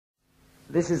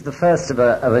This is the first of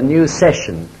a new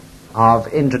session of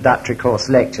Introductory Course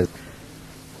Lectures.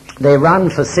 They run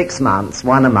for 6 months,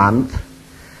 one a month,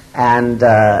 and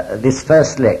this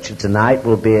first lecture tonight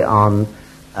will be on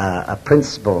a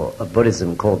principle of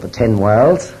Buddhism called the 10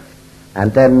 Worlds,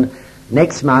 and then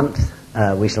next month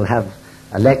we shall have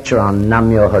a lecture on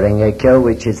Nam-myoho Renge-kyo,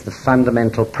 which is the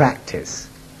fundamental practice,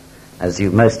 as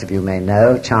most of you may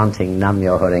know, chanting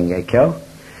Nam-myoho Renge-kyo.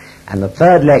 And the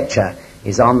third lecture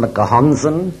is on the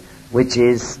Gohonzon, which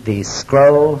is the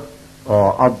scroll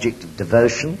or object of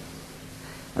devotion.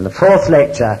 And the fourth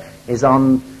lecture is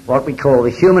on what we call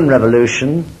the human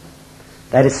revolution,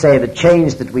 that is to say, the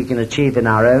change that we can achieve in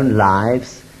our own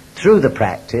lives through the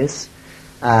practice,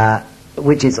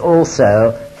 which is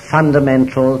also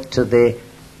fundamental to the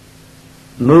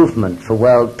movement for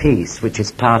world peace, which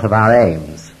is part of our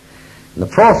aims. And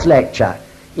the fourth lecture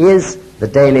is the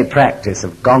daily practice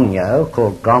of Gongyo,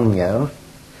 called Gongyo,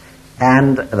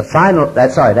 and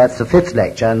that's the fifth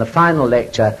lecture, and the final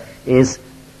lecture is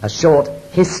a short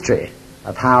history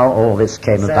of how all this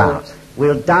came about.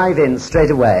 We'll dive in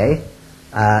straight away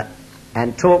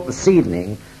and talk this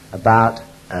evening about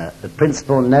the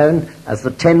principle known as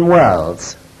the 10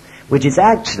 Worlds, which is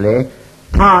actually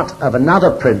part of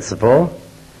another principle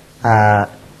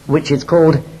which is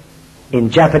called,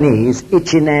 in Japanese,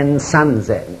 Ichinen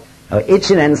Sanzen.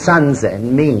 Ichinen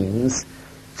Sanzen means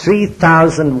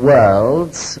 3,000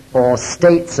 worlds or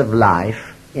states of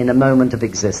life in a moment of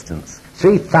existence.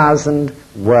 3,000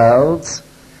 worlds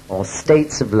or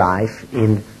states of life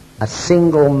in a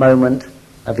single moment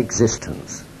of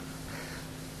existence.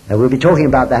 Now, we'll be talking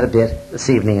about that a bit this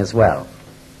evening as well.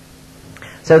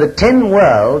 So the 10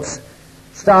 worlds,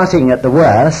 starting at the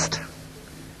worst,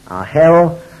 are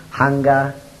hell,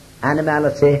 hunger,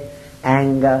 animality,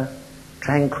 anger,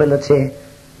 tranquility,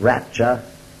 rapture,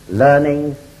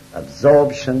 learning,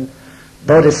 absorption,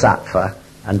 bodhisattva,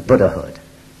 and Buddhahood.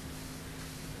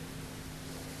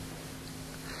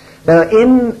 Now,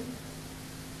 in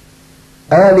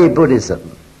early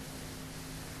Buddhism,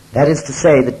 that is to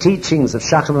say, the teachings of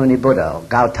Shakyamuni Buddha, or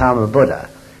Gautama Buddha,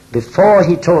 before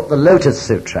he taught the Lotus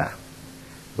Sutra,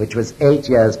 which was 8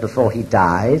 years before he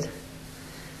died,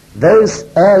 those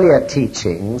earlier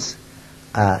teachings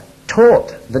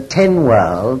taught the 10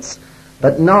 worlds,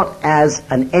 but not as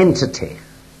an entity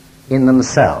in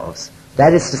themselves.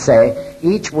 That is to say,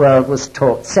 each world was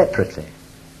taught separately.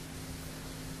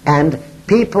 And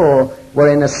people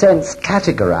were, in a sense,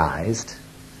 categorized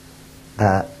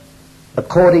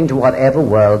according to whatever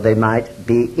world they might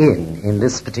be in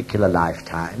this particular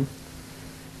lifetime.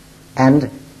 And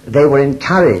they were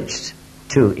encouraged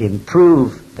to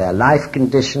improve their life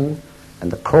condition and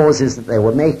the causes that they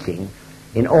were making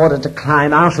in order to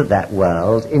climb out of that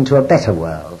world into a better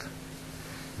world.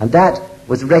 And that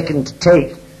was reckoned to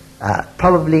take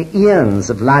probably eons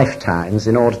of lifetimes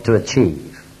in order to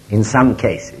achieve, in some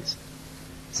cases.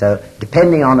 So,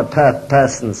 depending on a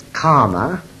person's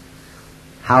karma,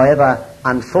 however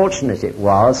unfortunate it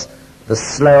was, the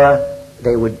slower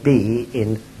they would be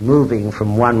in moving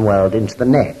from one world into the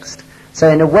next. So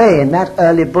in a way, in that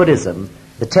early Buddhism,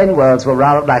 the 10 worlds were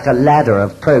rather like a ladder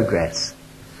of progress.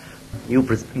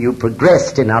 You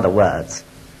progressed, in other words,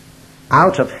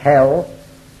 out of hell,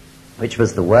 which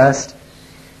was the worst,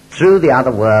 through the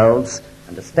other worlds,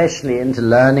 and especially into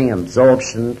learning,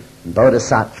 absorption, and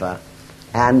bodhisattva,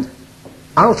 and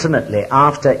ultimately,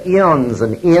 after eons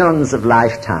and eons of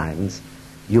lifetimes,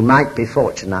 you might be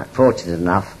fortunate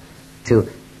enough to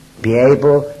be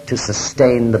able to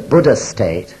sustain the Buddha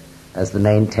state as the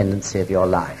main tendency of your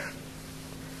life.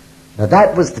 Now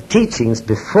that was the teachings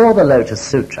before the Lotus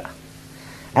Sutra.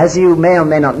 As you may or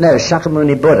may not know,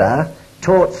 Shakyamuni Buddha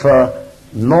taught for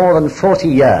more than 40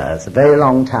 years, a very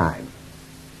long time.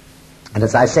 And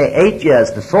as I say, 8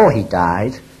 years before he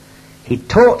died, he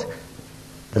taught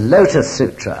the Lotus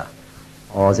Sutra,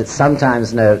 or as it's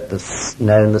sometimes known,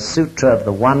 the Sutra of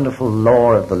the Wonderful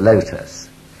Law of the Lotus,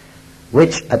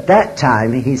 which at that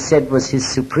time he said was his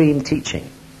supreme teaching.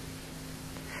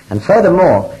 And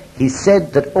furthermore, he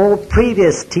said that all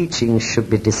previous teachings should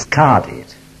be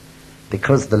discarded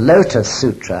because the Lotus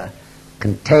Sutra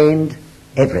contained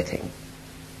everything.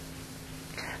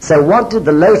 So what did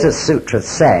the Lotus Sutra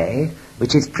say,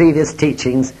 which his previous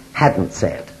teachings hadn't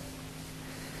said?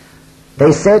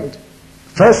 They said,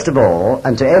 first of all,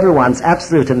 and to everyone's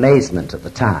absolute amazement at the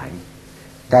time,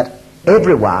 that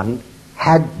everyone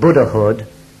had Buddhahood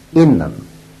in them,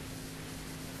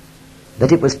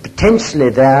 that it was potentially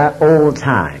there all the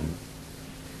time.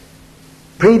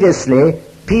 Previously,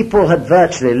 people had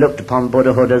virtually looked upon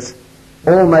Buddhahood as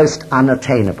almost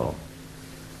unattainable.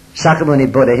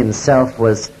 Shakyamuni Buddha himself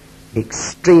was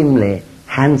extremely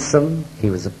handsome, he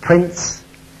was a prince,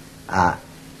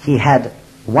 he had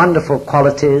wonderful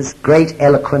qualities, great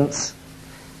eloquence,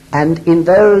 and in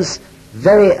those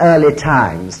very early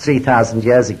times, 3,000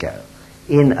 years ago,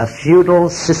 in a feudal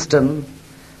system,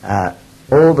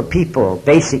 all the people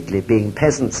basically being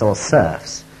peasants or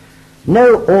serfs,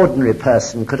 no ordinary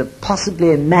person could have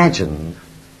possibly imagined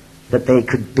that they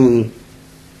could be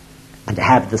and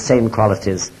have the same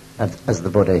qualities as the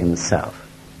Buddha himself.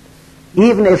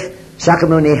 Even if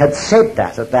Shakyamuni had said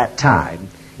that at that time,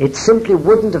 it simply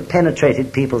wouldn't have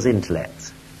penetrated people's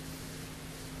intellects.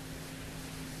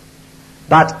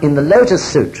 But in the Lotus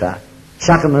Sutra,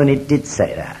 Shakyamuni did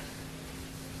say that.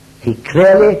 He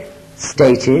clearly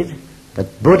stated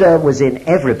that Buddha was in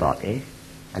everybody,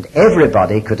 and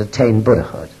everybody could attain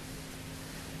Buddhahood.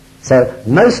 So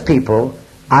most people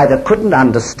either couldn't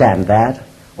understand that,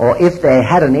 or if they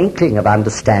had an inkling of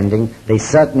understanding, they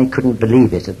certainly couldn't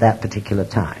believe it at that particular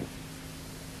time.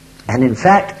 And in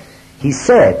fact, he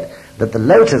said that the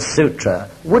Lotus Sutra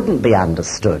wouldn't be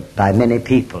understood by many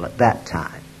people at that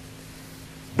time,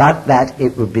 but that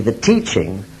it would be the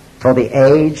teaching for the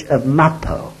age of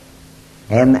Mappo,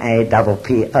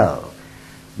 M-A-P-P-O.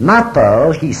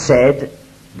 Mappo, he said,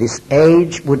 this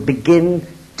age would begin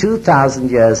 2,000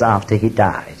 years after he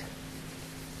died.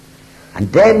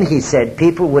 And then, he said,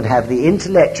 people would have the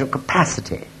intellectual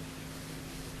capacity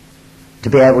to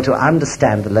be able to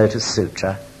understand the Lotus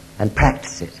Sutra and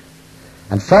practice it.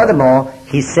 And furthermore,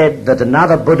 he said that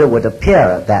another Buddha would appear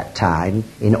at that time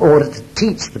in order to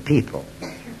teach the people.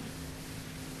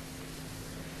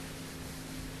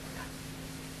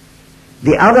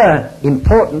 The other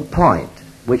important point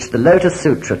which the Lotus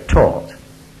Sutra taught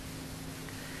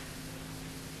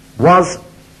was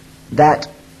that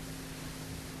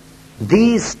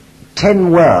these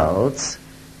 10 worlds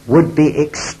would be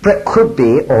could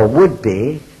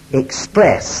be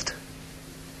expressed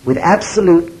with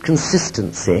absolute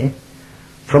consistency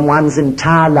from one's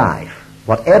entire life.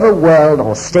 Whatever world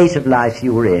or state of life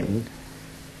you were in,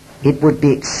 it would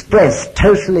be expressed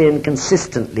totally and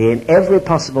consistently in every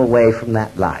possible way from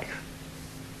that life.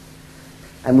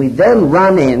 And we then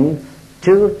run in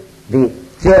to the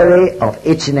theory of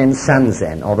Ichinen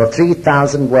Sanzen, or the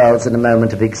 3,000 worlds in a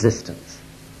moment of existence.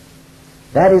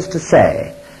 That is to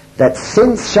say, that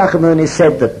since Shakyamuni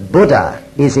said that Buddha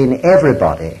is in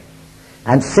everybody,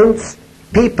 and since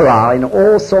people are in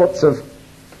all sorts of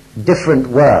different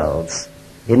worlds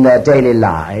in their daily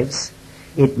lives,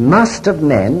 it must have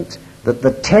meant that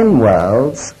the 10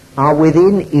 worlds are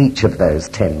within each of those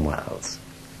 10 worlds.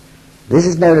 This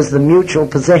is known as the mutual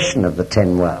possession of the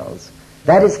 10 worlds.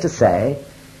 That is to say,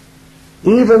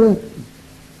 even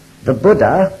the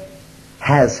Buddha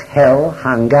has hell,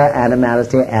 hunger,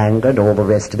 animality, anger, and all the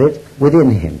rest of it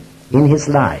within him, in his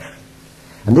life.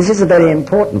 And this is a very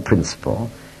important principle,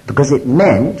 because it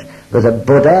meant that a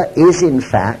Buddha is in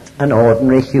fact an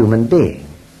ordinary human being,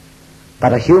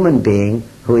 but a human being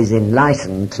who is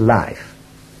enlightened to life.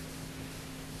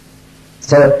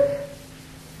 So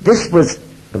this was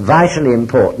vitally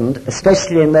important,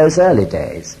 especially in those early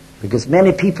days, because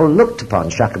many people looked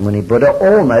upon Shakyamuni Buddha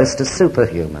almost as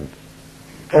superhuman,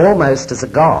 almost as a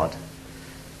god.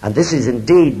 And this is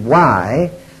indeed why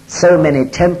so many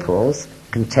temples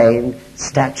contain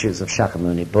statues of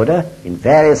Shakyamuni Buddha in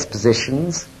various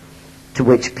positions to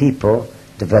which people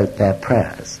devote their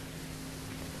prayers.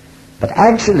 But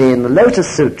actually in the Lotus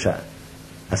Sutra,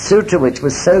 a sutra which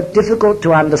was so difficult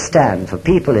to understand for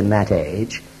people in that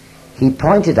age, he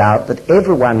pointed out that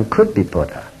everyone could be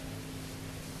Buddha,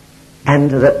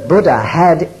 and that Buddha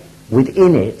had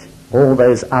within it all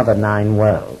those other 9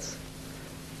 worlds.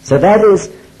 So that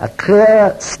is a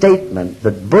clear statement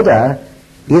that Buddha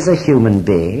is a human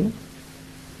being,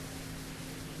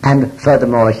 and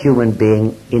furthermore a human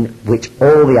being in which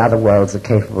all the other worlds are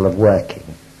capable of working.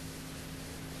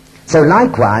 So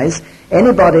likewise,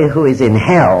 anybody who is in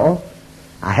hell,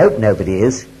 I hope nobody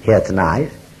is here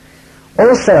tonight,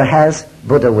 also has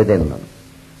Buddha within them.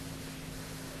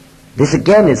 This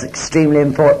again is an extremely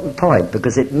important point,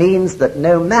 because it means that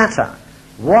no matter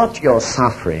what your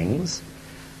sufferings,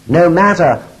 no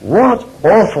matter what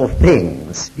awful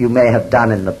things you may have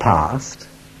done in the past,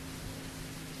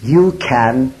 you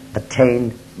can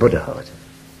attain Buddhahood.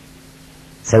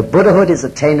 So Buddhahood is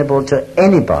attainable to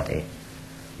anybody,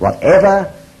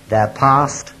 whatever their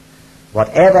past,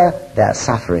 whatever their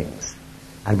sufferings,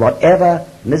 and whatever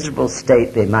miserable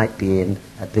state they might be in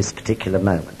at this particular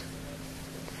moment.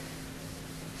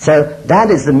 So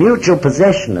that is the mutual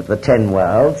possession of the 10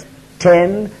 worlds.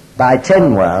 10 by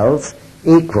 10 worlds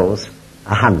equals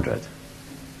 100.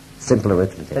 Simple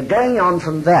arithmetic. So going on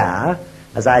from there,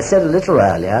 as I said a little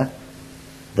earlier,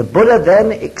 The Buddha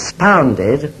then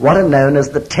expounded what are known as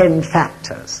the 10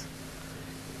 factors.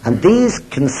 And these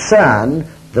concern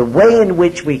the way in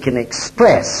which we can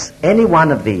express any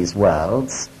one of these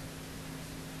worlds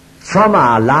from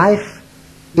our life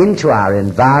into our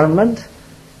environment,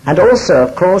 and also,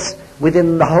 of course,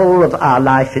 within the whole of our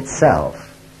life itself.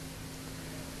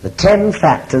 The 10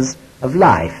 factors of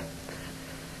life.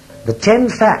 The 10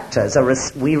 factors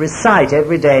we recite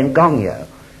every day in Gongyo.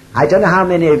 I don't know how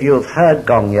many of you have heard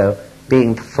Gongyo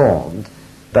being performed,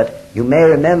 but you may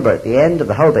remember at the end of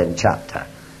the Hoben chapter,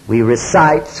 we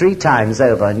recite 3 times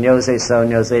over Nyose So,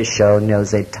 Nyose Sho,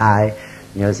 Nyose Tai,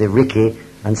 Nyose Riki,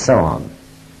 and so on.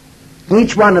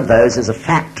 Each one of those is a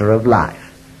factor of life.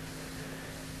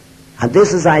 And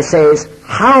this, as I say, is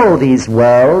how these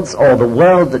worlds, or the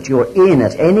world that you're in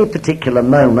at any particular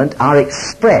moment, are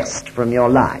expressed from your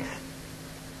life.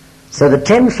 So the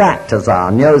 10 factors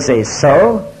are Nyose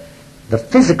So, the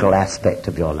physical aspect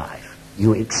of your life.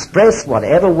 You express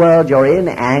whatever world you're in,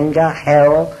 anger,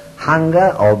 hell,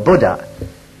 hunger, or Buddha,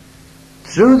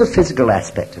 through the physical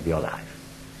aspect of your life.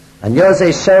 And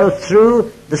Nyose Sho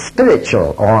through the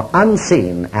spiritual or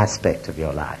unseen aspect of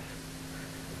your life.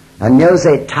 And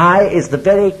Nyose Tai is the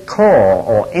very core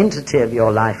or entity of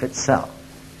your life itself.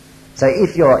 So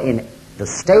if you're in the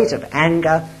state of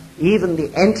anger, even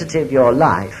the entity of your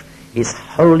life is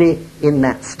wholly in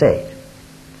that state.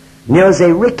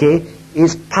 Nyose Riki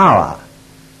is power,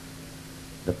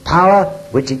 the power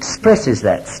which expresses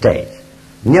that state.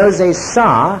 Nyose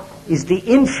Sa is the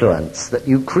influence that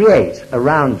you create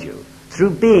around you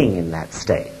through being in that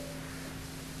state.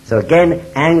 So again,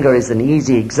 anger is an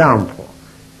easy example.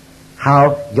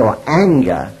 How your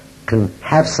anger can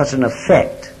have such an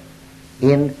effect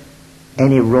in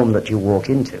any room that you walk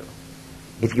into.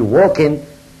 If you walk in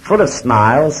full of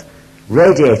smiles,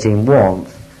 radiating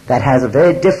warmth, that has a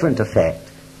very different effect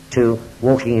to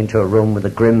walking into a room with a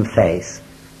grim face,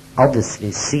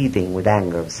 obviously seething with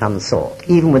anger of some sort.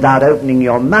 Even without opening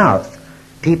your mouth,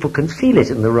 people can feel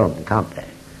it in the room, can't they?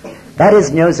 That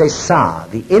is Nyose Sa,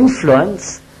 the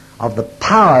influence of the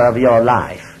power of your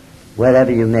life,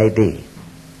 wherever you may be.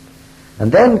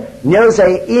 And then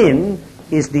Nyose In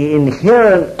is the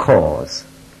inherent cause.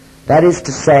 That is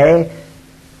to say,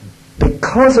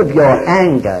 because of your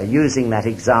anger, using that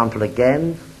example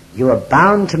again, you are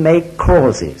bound to make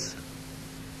causes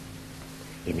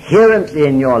inherently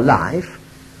in your life,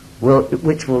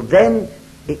 which will then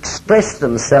express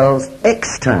themselves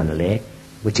externally,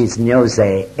 which is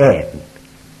Nyose En.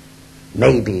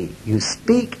 Maybe you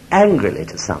speak angrily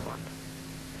to someone.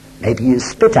 Maybe you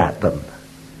spit at them.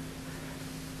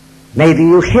 Maybe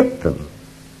you hit them.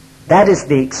 That is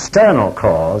the external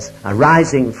cause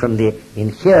arising from the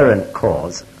inherent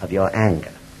cause of your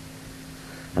anger.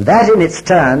 And that in its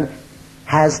turn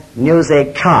has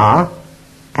Nyose Ka,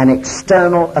 an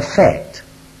external effect.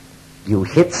 You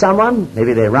hit someone,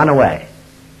 maybe they run away.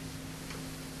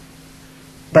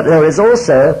 But there is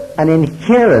also an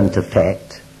inherent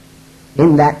effect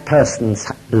in that person's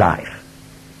life.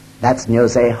 That's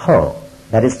Nyose Ho.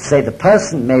 That is to say, the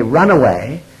person may run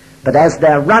away, but as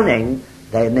they're running,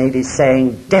 they may be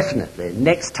saying, definitely,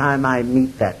 next time I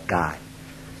meet that guy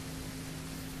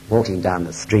walking down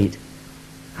the street,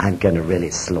 I'm going to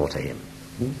really slaughter him.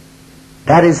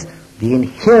 That is the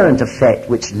inherent effect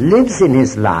which lives in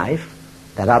his life,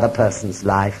 that other person's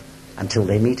life, until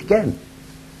they meet again.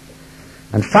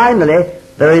 And finally,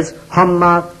 there is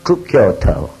Homma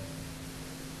Kukyoto.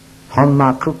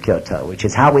 Homma Kukyoto, which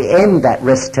is how we end that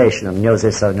recitation of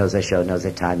Nyose So, Nyose Sho,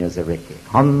 Nyose Tai, Nyose Riki.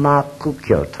 Homma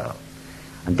Kukyoto.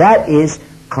 And that is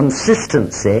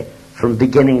consistency from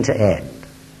beginning to end.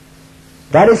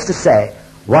 That is to say,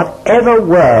 whatever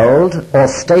world or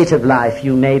state of life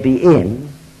you may be in,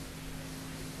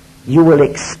 you will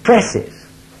express it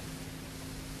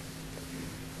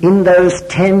in those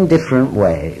 10 different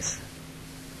ways.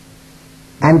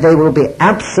 And they will be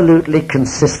absolutely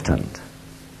consistent.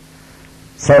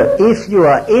 So if you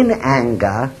are in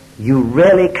anger, you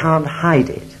really can't hide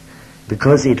it,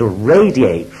 because it will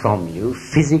radiate from you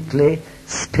physically,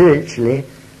 spiritually,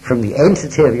 from the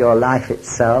entity of your life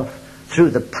itself,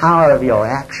 through the power of your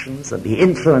actions and the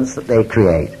influence that they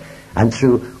create, and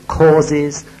through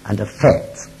causes and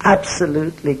effects,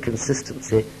 absolutely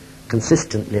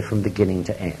consistently from beginning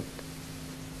to end.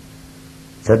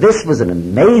 So this was an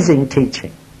amazing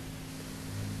teaching,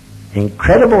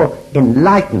 incredible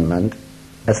enlightenment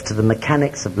as to the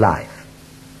mechanics of life.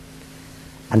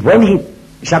 And when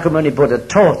Shakyamuni Buddha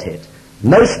taught it,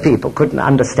 most people couldn't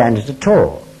understand it at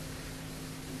all.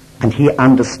 And he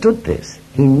understood this.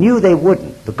 He knew they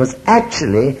wouldn't, because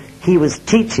actually he was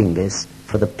teaching this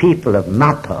for the people of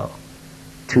Mapo,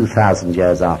 2,000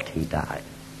 years after he died.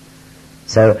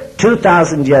 So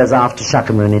 2,000 years after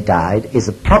Shakyamuni died is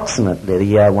approximately the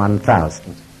year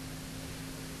 1000.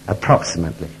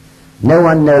 Approximately. No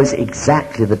one knows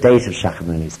exactly the date of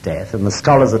Shakyamuni's death, and the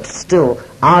scholars are still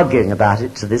arguing about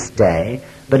it to this day,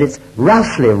 but it's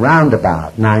roughly round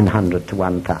about 900 to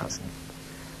 1000.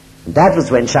 And that was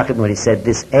when Shakyamuni said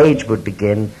this age would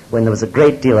begin when there was a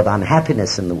great deal of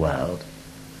unhappiness in the world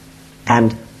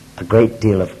and a great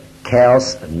deal of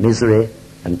chaos and misery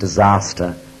and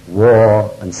disaster,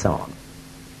 war and so on.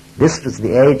 This was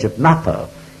the age of Mapo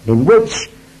in which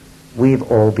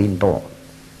we've all been born.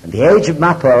 And the age of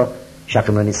Mapo,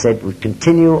 Shakyamuni said, would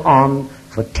continue on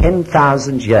for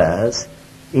 10,000 years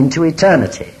into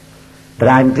eternity. But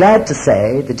I'm glad to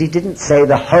say that he didn't say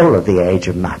the whole of the age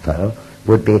of Mapo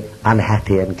would be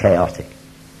unhappy and chaotic.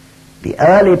 The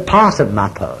early part of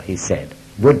Mapo, he said,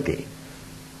 would be.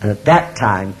 And at that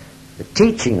time, the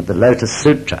teaching of the Lotus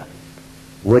Sutra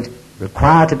would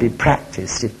require to be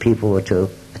practiced if people were to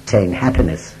attain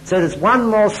happiness. So there's one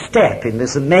more step in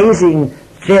this amazing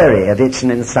theory of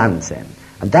Ichinen Sanzen,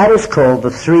 and that is called the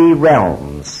three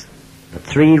realms. The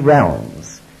three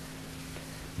realms.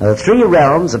 Now, the three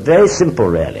realms are very simple,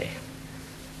 really.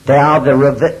 They are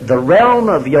the realm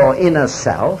of your inner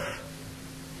self,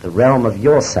 the realm of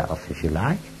yourself, if you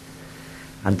like,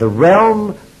 and the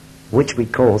realm which we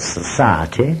call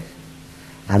society,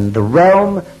 and the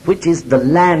realm which is the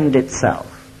land itself,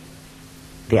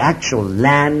 the actual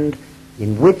land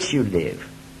in which you live.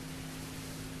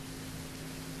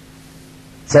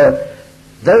 So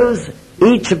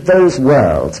each of those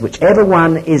worlds, whichever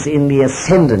one is in the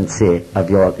ascendancy of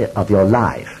your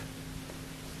life,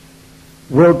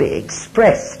 will be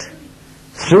expressed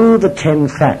through the 10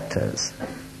 factors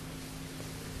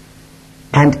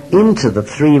and into the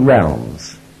three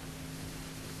realms.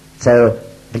 So,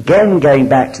 again, going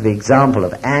back to the example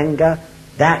of anger,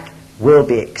 that will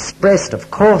be expressed, of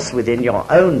course, within your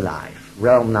own life,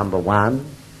 realm number 1,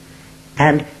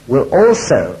 and will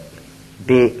also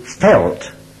be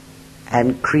felt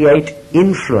and create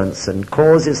influence and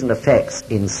causes and effects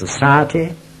in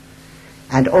society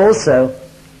and also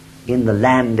in the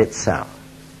land itself.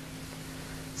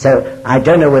 So I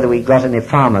don't know whether we got any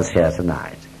farmers here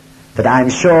tonight, but I'm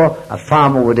sure a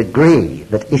farmer would agree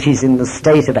that if he's in the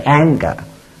state of anger,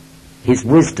 his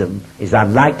wisdom is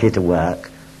unlikely to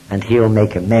work and he'll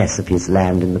make a mess of his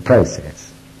land in the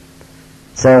process.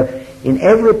 So in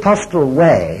every possible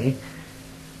way,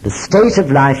 the state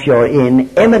of life you're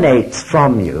in emanates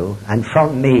from you and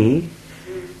from me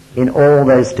in all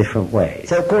those different ways.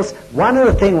 So, of course, one of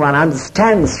the things one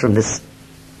understands from this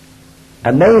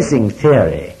amazing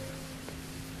theory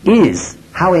is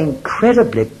how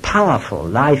incredibly powerful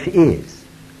life is.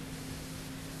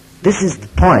 This is the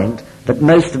point that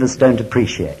most of us don't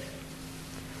appreciate.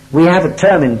 We have a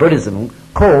term in Buddhism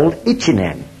called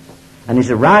ichinen, and it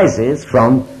arises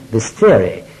from this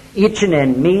theory.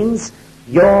 Ichinen means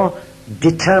your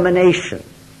determination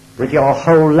with your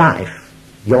whole life,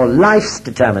 your life's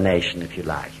determination, if you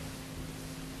like.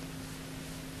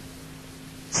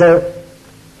 So,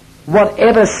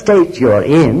 whatever state you're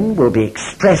in will be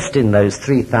expressed in those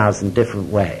 3,000 different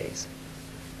ways.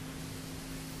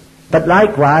 But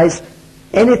likewise,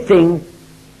 any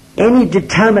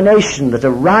determination that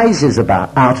arises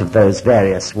out of those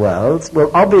various worlds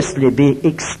will obviously be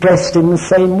expressed in the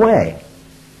same way.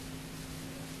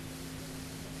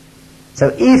 So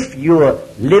if you're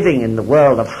living in the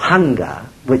world of hunger,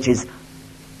 which is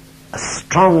a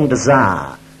strong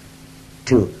desire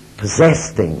to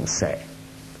possess things, say,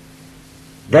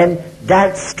 then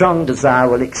that strong desire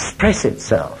will express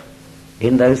itself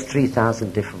in those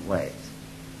 3,000 different ways.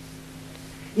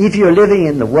 If you're living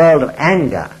in the world of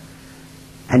anger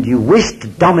and you wish to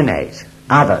dominate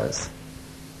others,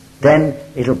 then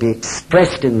it'll be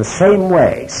expressed in the same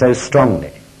way so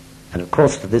strongly. And of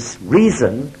course, for this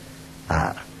reason,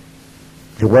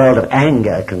 the world of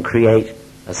anger can create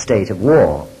a state of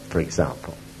war, for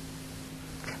example.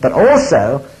 But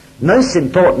also, most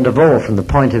important of all from the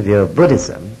point of view of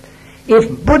Buddhism,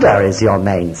 if Buddha is your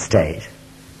main state,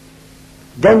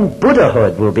 then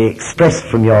Buddhahood will be expressed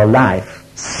from your life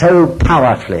so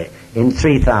powerfully in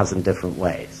 3,000 different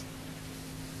ways.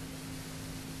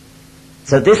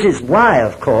 So this is why,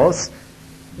 of course,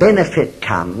 benefit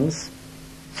comes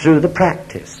through the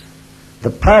practice. The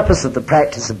purpose of the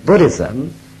practice of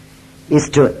Buddhism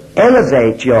is to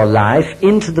elevate your life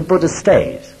into the Buddha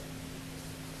state.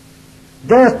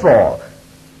 Therefore,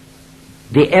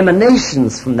 the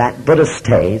emanations from that Buddha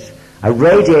state are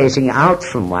radiating out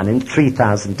from one in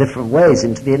 3,000 different ways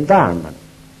into the environment.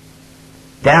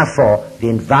 Therefore, the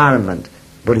environment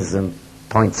Buddhism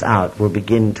points out, will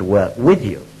begin to work with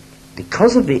you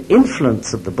because of the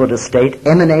influence of the Buddha state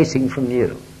emanating from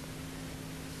you.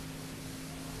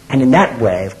 And in that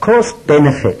way, of course,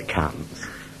 benefit comes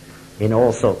in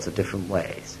all sorts of different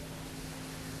ways.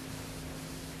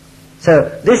 So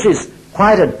this is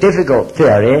quite a difficult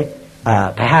theory,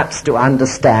 perhaps to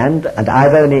understand, and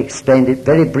I've only explained it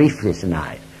very briefly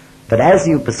tonight. But as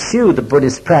you pursue the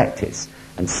Buddhist practice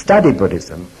and study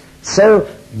Buddhism, so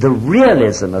the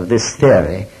realism of this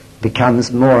theory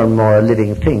becomes more and more a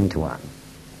living thing to one.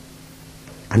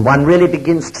 And one really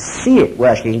begins to see it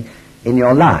working in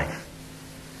your life.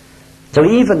 So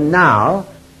even now,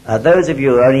 those of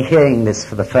you who are only hearing this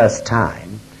for the first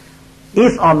time,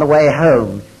 if on the way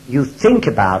home you think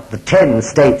about the 10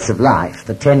 states of life,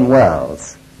 the 10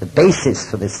 worlds, the basis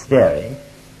for this theory,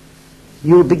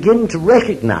 you'll begin to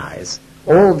recognize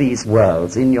all these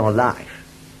worlds in your life.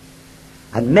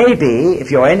 And maybe,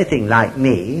 if you're anything like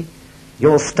me,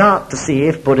 you'll start to see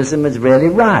if Buddhism is really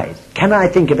right. Can I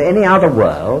think of any other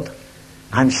world?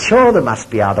 I'm sure there must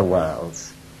be other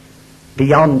worlds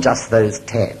beyond just those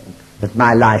 10 that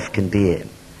my life can be in.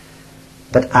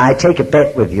 But I take a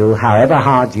bet with you, however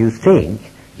hard you think,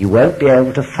 you won't be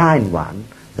able to find one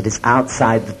that is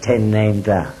outside the 10 named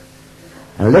there.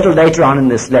 And a little later on in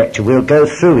this lecture, we'll go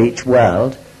through each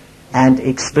world and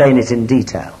explain it in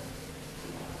detail.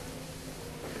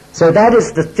 So that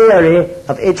is the theory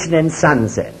of Ichinen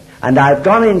Sanzen. And I've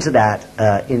gone into that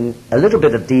in a little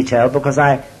bit of detail because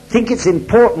I think it's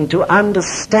important to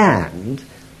understand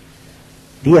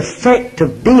the effect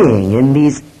of being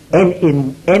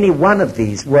in any one of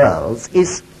these worlds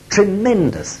is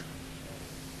tremendous.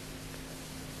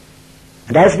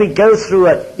 And as we go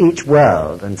through each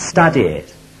world and study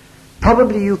it,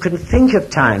 probably you can think of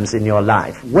times in your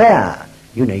life where,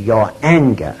 your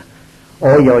anger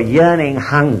or your yearning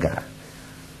hunger,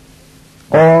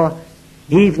 or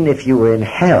even if you were in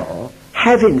hell,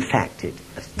 have in fact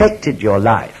affected your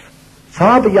life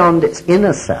far beyond its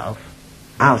inner self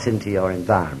out into your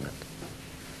environment.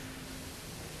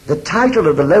 The title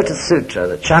of the Lotus Sutra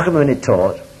that Shakyamuni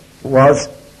taught was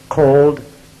called,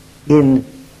 in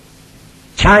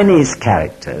Chinese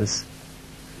characters,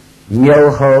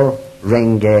 Myoho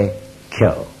Renge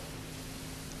Kyo.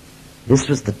 This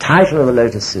was the title of the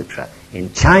Lotus Sutra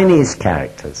in Chinese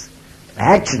characters,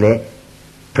 actually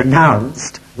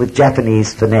pronounced with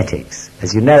Japanese phonetics.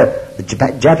 As you know,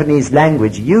 the Japanese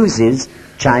language uses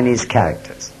Chinese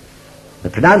characters. The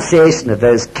pronunciation of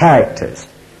those characters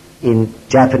in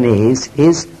Japanese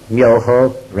is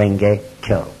Myoho Renge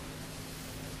Kyo.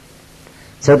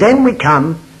 So then we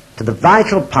come to the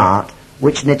vital part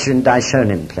which Nichiren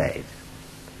Daishonin played.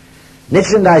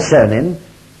 Nichiren Daishonin,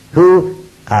 who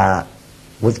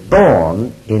was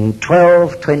born in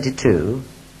 1222,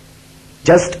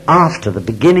 just after the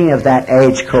beginning of that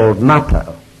age called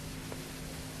Mappo,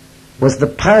 was the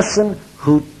person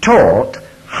who taught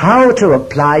how to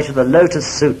apply to the Lotus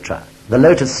Sutra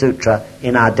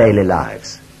in our daily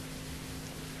lives.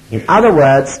 In other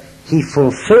words, he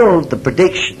fulfilled the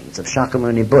predictions of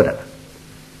Shakyamuni Buddha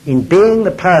in being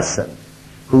the person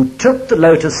who took the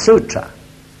Lotus Sutra,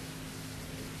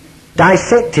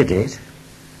 dissected it,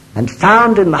 and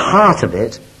found in the heart of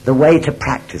it the way to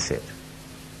practice it.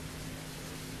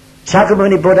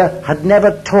 Shakyamuni Buddha had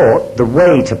never taught the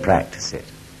way to practice it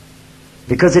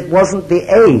because it wasn't the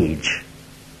age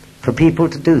for people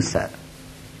to do so.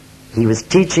 He was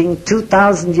teaching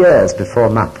 2,000 years before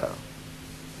Mappo.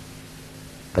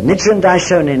 But Nichiren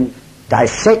Daishonin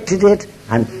dissected it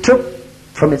and took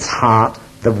from its heart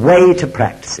the way to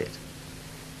practice it.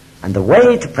 And the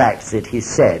way to practice it, he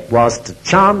said, was to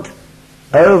chant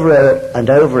over and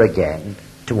over again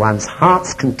to one's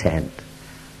heart's content,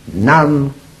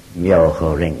 Nam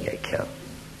Myoho Renge Kyo.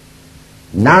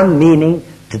 Nam meaning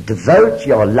to devote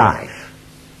your life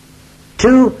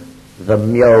to the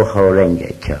Myoho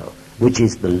Renge Kyo, which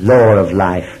is the law of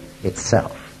life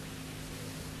itself.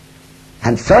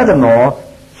 And furthermore,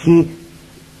 he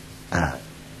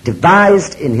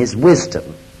devised in his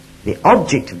wisdom the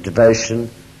object of devotion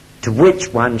to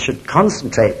which one should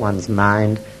concentrate one's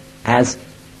mind as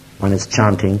one is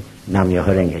chanting Nam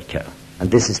Myoho Renge Kyo.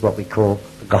 And this is what we call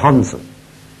the Gohonzon.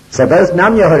 So both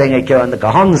Nam Myoho Renge Kyo and the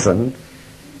Gohonzon,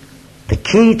 the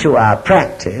key to our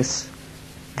practice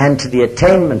and to the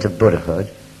attainment of Buddhahood,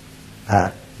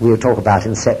 we will talk about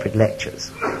in separate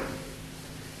lectures.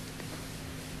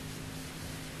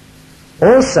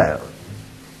 Also,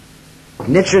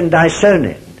 Nichiren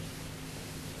Daishonin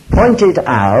pointed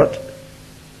out,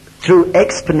 through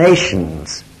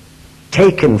explanations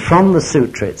taken from the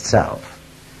sutra itself,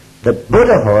 that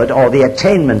Buddhahood, or the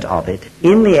attainment of it,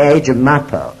 in the age of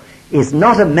Mappo, is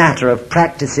not a matter of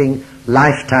practicing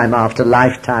lifetime after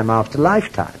lifetime after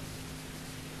lifetime.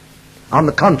 On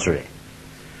the contrary,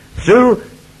 through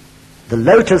the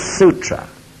Lotus Sutra,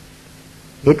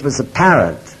 it was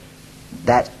apparent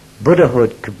that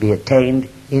Buddhahood could be attained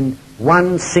in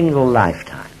one single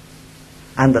lifetime,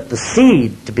 and that the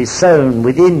seed to be sown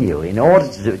within you in order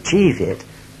to achieve it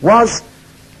was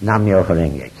Nam-myoho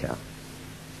Renge Kyo.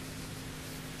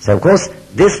 So, of course,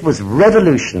 this was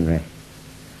revolutionary.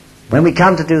 When we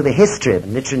come to do the history of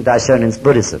Nichiren Daishonin's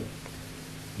Buddhism,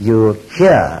 you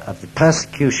hear of the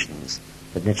persecutions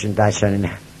that Nichiren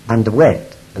Daishonin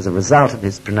underwent as a result of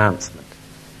his pronouncement.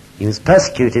 He was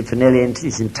persecuted for nearly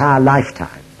his entire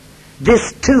lifetime.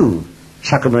 This, too,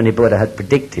 Shakyamuni Buddha had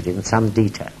predicted in some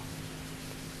detail,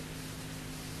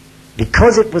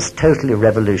 because it was totally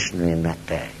revolutionary in that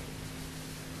day.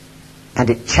 And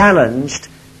it challenged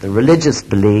the religious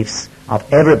beliefs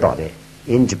of everybody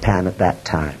in Japan at that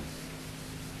time.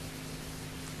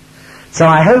 So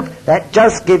I hope that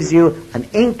just gives you an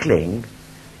inkling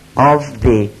of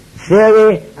the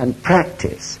theory and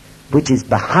practice which is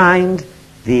behind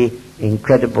the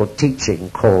incredible teaching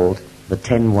called the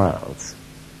 10 Worlds.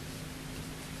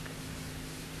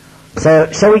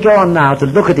 So shall we go on now to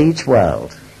look at each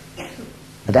world?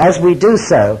 And as we do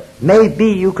so,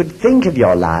 maybe you could think of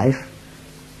your life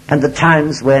and the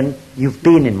times when you've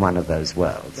been in one of those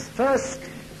worlds. The first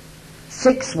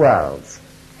 6 worlds,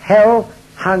 hell,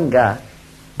 hunger,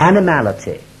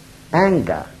 animality,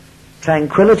 anger,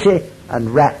 tranquility, and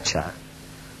rapture,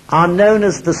 are known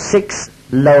as the 6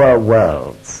 lower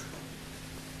worlds.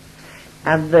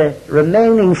 And the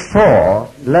remaining 4,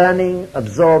 learning,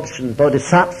 absorption,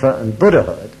 bodhisattva, and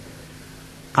Buddhahood,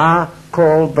 are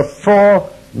called the 4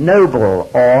 noble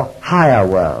or higher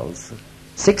worlds.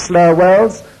 6 lower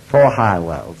worlds, 4 higher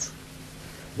worlds.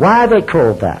 Why are they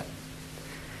called that?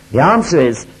 The answer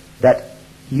is that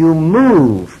you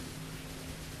move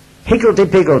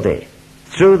higgledy-piggledy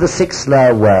through the 6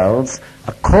 lower worlds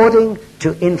according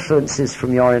to influences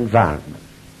from your environment.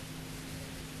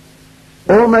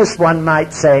 Almost, one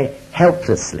might say,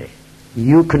 helplessly.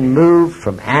 You can move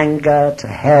from anger to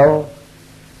hell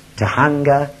to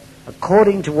hunger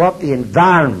according to what the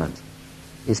environment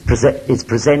is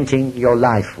presenting your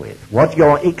life with, what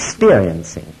you're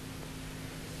experiencing.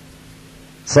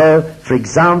 So, for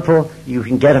example, you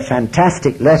can get a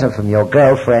fantastic letter from your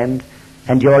girlfriend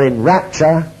and you're in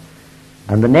rapture,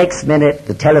 and the next minute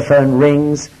the telephone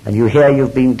rings and you hear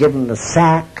you've been given the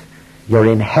sack, you're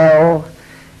in hell,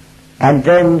 and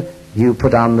then you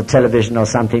put on the television or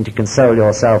something to console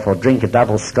yourself or drink a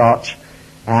double scotch,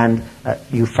 and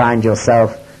you find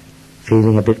yourself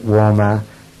feeling a bit warmer,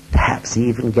 perhaps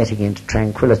even getting into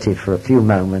tranquility for a few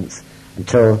moments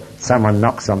until someone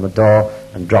knocks on the door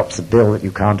and drops a bill that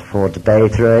you can't afford to pay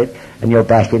through it, and you're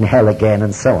back in hell again,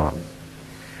 and so on.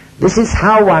 This is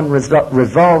how one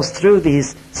revolves through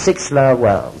these 6 lower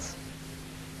worlds,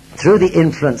 through the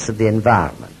influence of the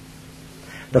environment.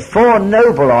 The 4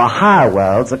 noble or higher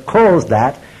worlds are called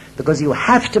that because you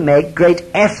have to make great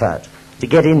effort to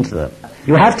get into them.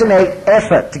 You have to make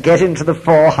effort to get into the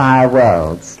 4 higher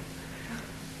worlds.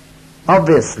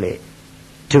 Obviously,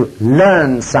 to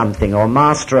learn something or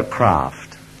master a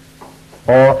craft,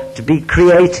 or to be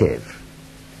creative,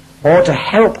 or to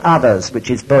help others, which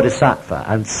is bodhisattva,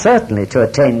 and certainly to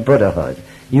attain Buddhahood,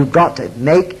 you've got to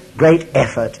make great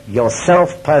effort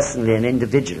yourself personally and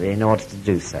individually in order to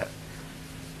do so.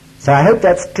 So I hope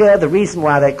that's clear, the reason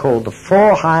why they're called the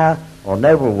 4 higher or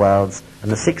noble worlds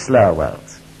and the 6 lower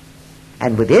worlds.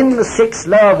 And within the 6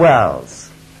 lower worlds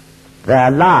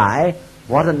there lie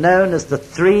what are known as the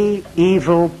 3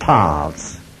 evil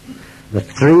paths. The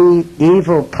 3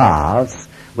 evil paths,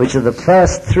 which are the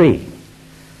first 3: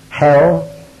 hell,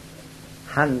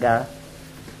 hunger,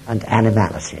 and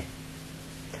animality.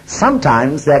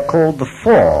 Sometimes they're called the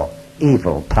 4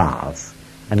 evil paths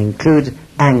and include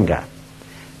anger.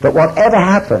 But whatever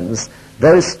happens,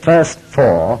 those first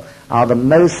 4 are the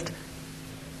most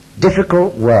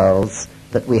difficult worlds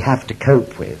that we have to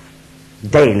cope with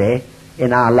daily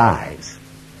in our lives.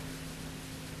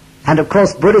 And of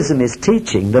course, Buddhism is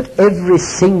teaching that every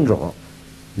single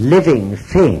living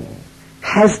thing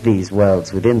has these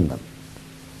worlds within them.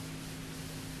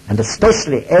 And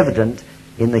especially evident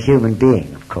in the human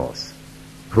being, of course,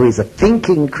 who is a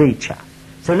thinking creature.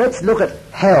 So let's look at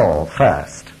hell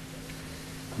first.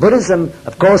 Buddhism,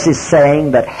 of course, is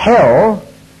saying that hell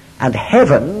and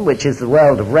heaven, which is the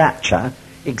world of rapture,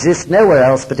 exist nowhere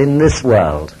else but in this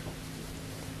world.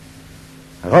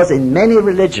 Of course, in many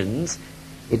religions,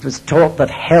 it was taught that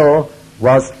hell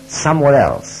was somewhere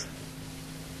else.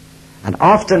 And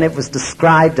often it was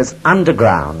described as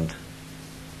underground.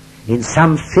 in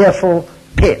some fearful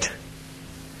pit.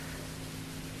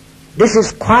 This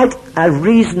is quite a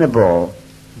reasonable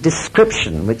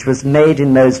description which was made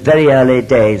in those very early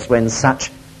days when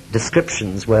such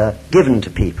descriptions were given to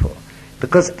people.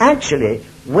 Because actually,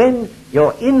 when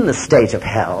you're in the state of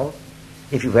hell,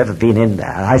 if you've ever been in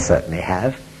there, I certainly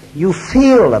have, you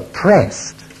feel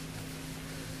oppressed.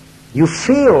 You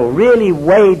feel really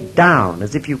weighed down,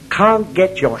 as if you can't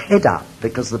get your head up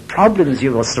because the problems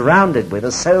you are surrounded with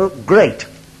are so great.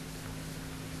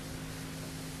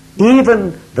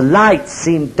 Even the lights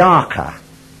seem darker.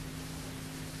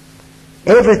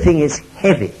 Everything is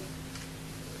heavy.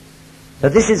 So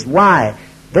this is why,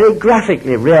 very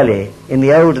graphically really, in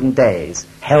the olden days,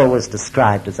 hell was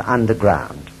described as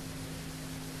underground.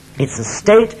 It's a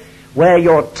state where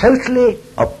you're totally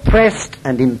oppressed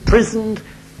and imprisoned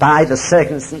by the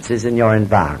circumstances in your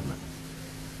environment.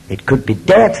 It could be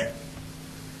debt,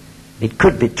 it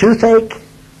could be toothache,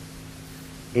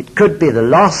 it could be the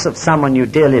loss of someone you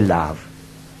dearly love,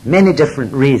 many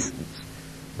different reasons.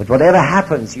 But whatever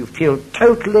happens, you feel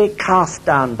totally cast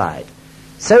down by it.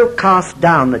 So cast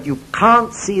down that you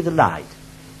can't see the light.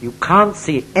 You can't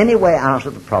see any way out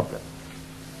of the problem.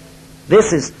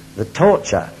 This is the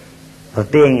torture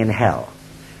of being in hell.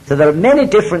 So there are many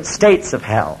different states of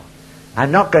hell.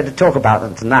 I'm not going to talk about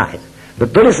them tonight,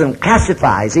 but Buddhism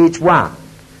classifies each one.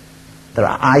 There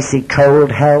are icy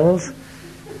cold hells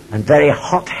and very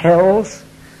hot hells.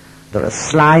 There are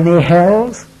slimy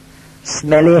hells,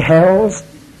 smelly hells,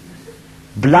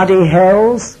 bloody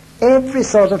hells, every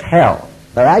sort of hell.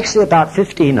 There are actually about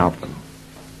 15 of them.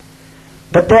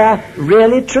 But they're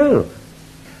really true.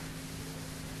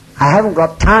 I haven't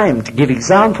got time to give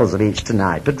examples of each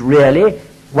tonight, but really,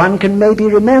 one can maybe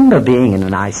remember being in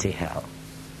an icy hell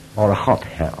or a hot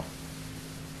hell.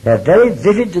 There are very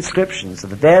vivid descriptions of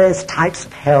the various types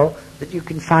of hell that you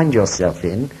can find yourself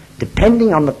in,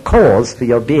 depending on the cause for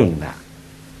your being there.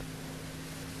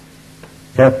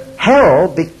 So hell,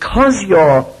 because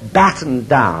you're battened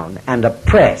down and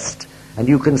oppressed, and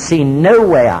you can see no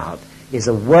way out, is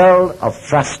a world of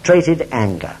frustrated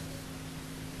anger.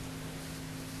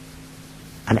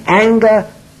 An anger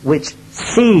which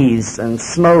seethes and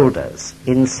smoulders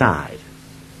inside.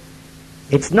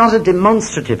 It's not a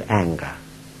demonstrative anger.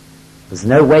 There's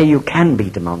no way you can be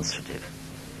demonstrative.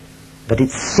 But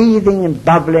it's seething and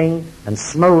bubbling and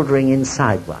smouldering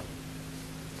inside one.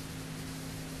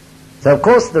 So of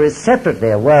course there is separately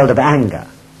a world of anger.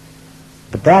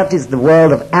 But that is the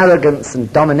world of arrogance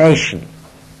and domination.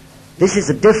 This is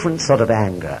a different sort of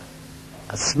anger.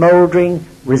 A smouldering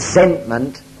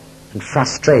resentment and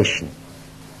frustration.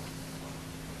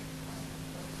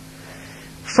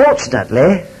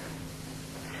 Fortunately,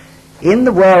 in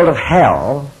the world of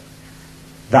hell,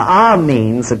 there are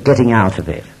means of getting out of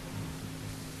it.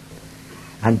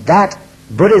 And that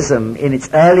Buddhism, in its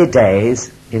early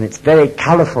days, in its very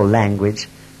colourful language,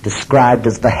 described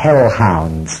as the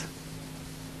hellhounds.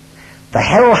 The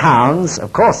hellhounds,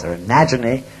 of course, are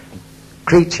imaginary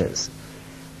creatures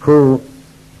who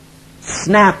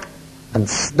snap and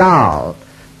snarl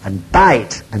and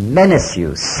bite and menace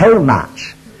you so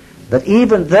much that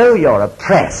even though you're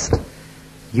oppressed,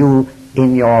 you,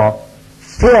 in your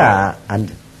fear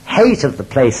and hate of the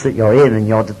place that you're in and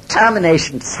your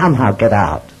determination to somehow get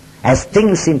out, as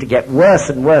things seem to get worse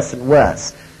and worse and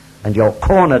worse, and you're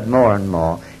cornered more and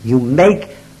more, you make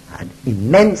an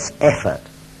immense effort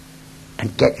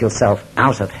and get yourself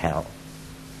out of hell.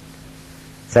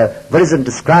 So Buddhism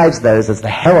describes those as the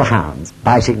hellhounds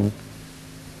biting,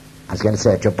 I was going to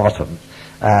say at your bottom.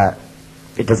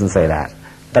 It doesn't say that,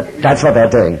 but that's what they're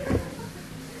doing.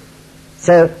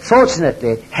 So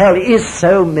fortunately, hell is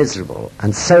so miserable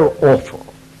and so awful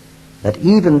that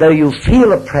even though you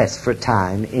feel oppressed for a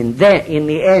time, in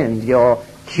the end, your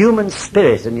human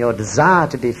spirit and your desire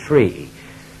to be free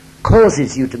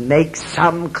causes you to make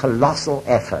some colossal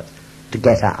effort to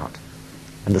get out.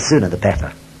 And the sooner the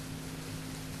better.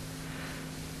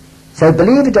 So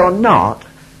believe it or not,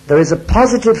 there is a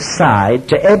positive side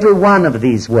to every one of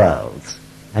these worlds.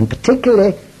 And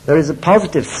particularly, there is a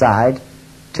positive side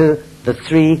to the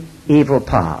three evil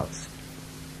paths.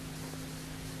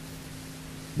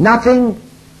 Nothing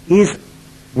is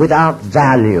without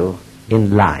value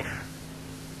in life.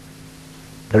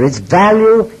 There is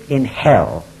value in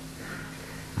hell.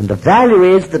 And the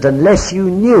value is that unless you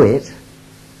knew it,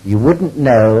 you wouldn't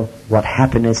know what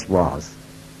happiness was.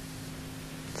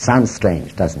 Sounds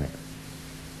strange, doesn't it?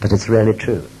 But it's really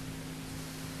true.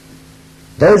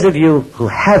 Those of you who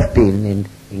have been in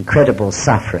incredible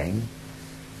suffering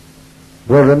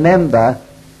will remember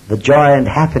the joy and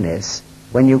happiness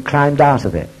when you climbed out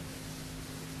of it.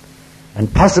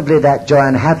 And possibly that joy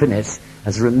and happiness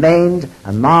has remained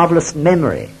a marvelous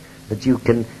memory that you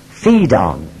can feed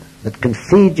on, that can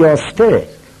feed your spirit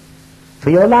for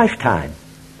your lifetime.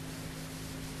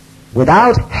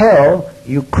 Without hell,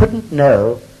 you couldn't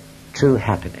know true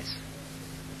happiness.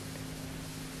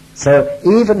 So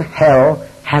even hell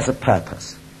has a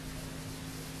purpose.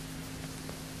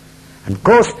 And of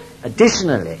course,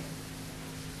 additionally,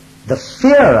 the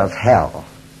fear of hell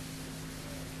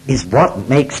is what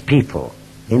makes people,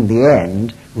 in the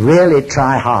end, really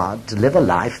try hard to live a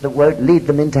life that won't lead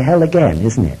them into hell again,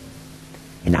 isn't it?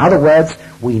 In other words,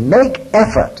 we make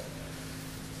effort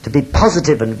to be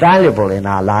positive and valuable in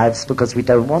our lives because we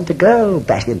don't want to go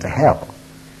back into hell.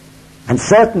 And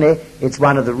certainly, it's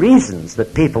one of the reasons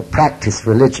that people practice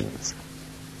religions.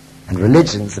 And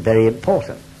religions are very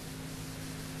important,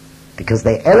 because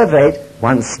they elevate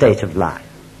one's state of life.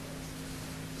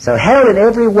 So hell in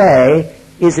every way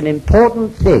is an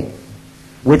important thing.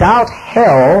 Without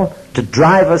hell to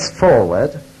drive us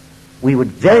forward, we would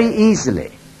very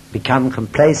easily become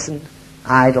complacent,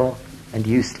 idle, and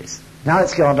useless. Now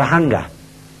let's go on to hunger.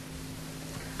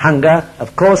 Hunger,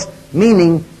 of course,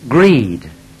 meaning greed.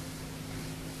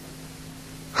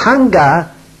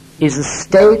 Hunger is a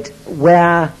state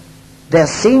where there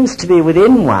seems to be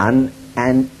within one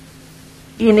an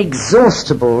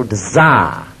inexhaustible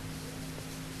desire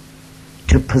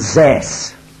to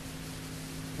possess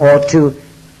or to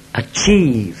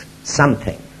achieve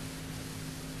something,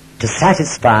 to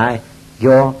satisfy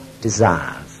your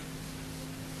desires.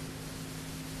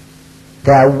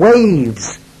 There are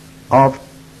waves of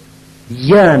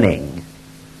yearning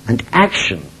and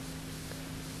action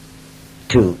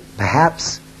to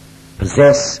perhaps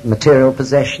possess material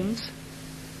possessions,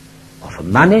 or for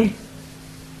money,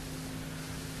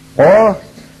 or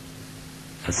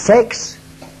for sex,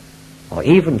 or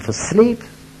even for sleep,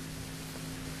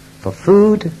 for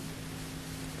food,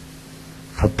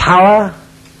 for power,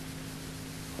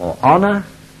 or honor.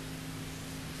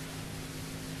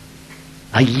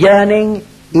 A yearning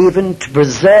even to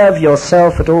preserve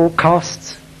yourself at all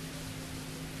costs,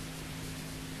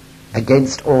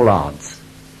 against all odds.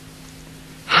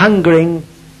 Hungering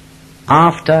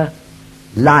after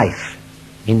life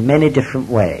in many different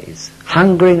ways.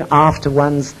 Hungering after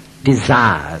one's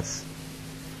desires.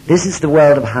 This is the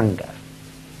world of hunger.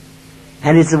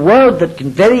 And it's a world that can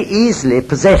very easily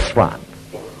possess one.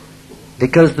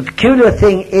 Because the peculiar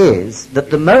thing is that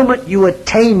the moment you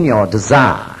attain your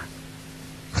desire,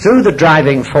 through the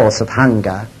driving force of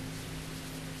hunger,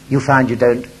 you find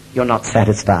you're not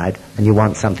satisfied and you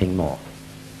want something more.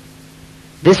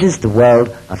 This is the world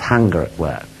of hunger at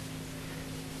work.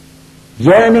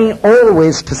 Yearning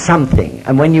always for something,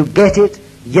 and when you get it,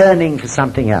 yearning for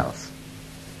something else.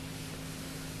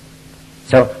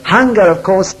 So hunger, of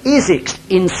course, is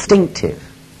instinctive.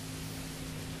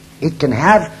 It can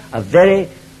have a very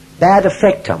bad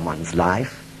effect on one's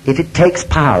life if it takes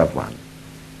power of one.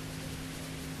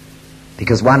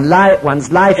 Because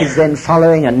one's life is then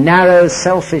following a narrow,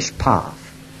 selfish path,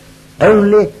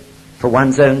 only for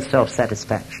one's own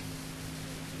self-satisfaction.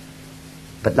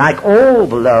 But like all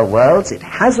the lower worlds, it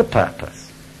has a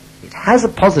purpose. It has a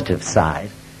positive side,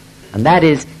 and that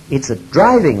is, it's a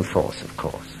driving force, of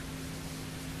course.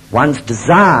 One's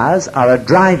desires are a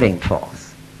driving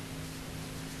force.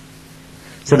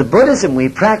 So the Buddhism we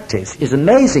practice is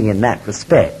amazing in that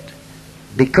respect,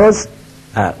 because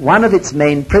one of its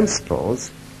main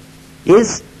principles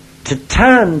is to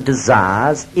turn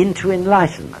desires into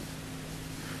enlightenment.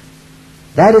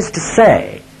 That is to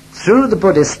say, through the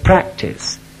Buddhist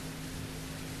practice,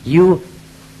 you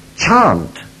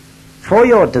chant for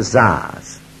your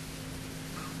desires,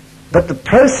 but the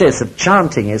process of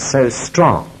chanting is so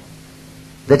strong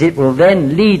that it will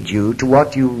then lead you to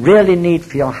what you really need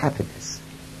for your happiness,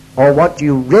 or what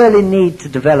you really need to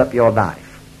develop your life.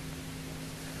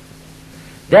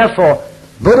 Therefore,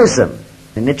 Buddhism,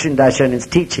 in Nichiren Daishonin's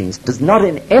teachings, does not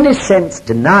in any sense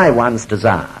deny one's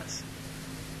desires.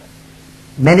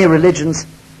 Many religions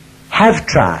have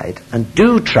tried and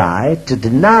do try to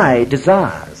deny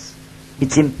desires.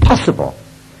 It's impossible.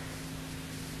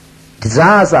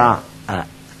 Desires are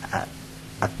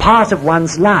a part of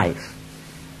one's life.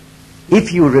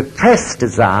 If you repress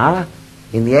desire,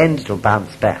 in the end it'll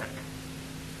bounce back.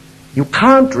 You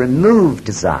can't remove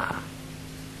desire.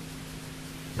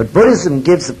 But Buddhism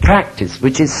gives a practice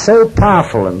which is so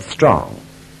powerful and strong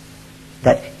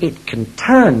that it can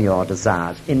turn your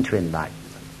desires into enlightenment.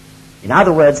 In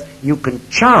other words, you can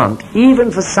chant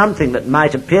even for something that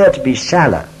might appear to be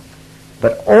shallow,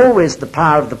 but always the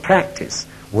power of the practice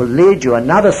will lead you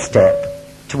another step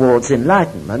towards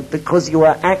enlightenment, because you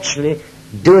are actually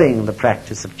doing the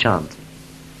practice of chanting.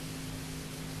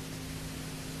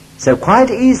 So quite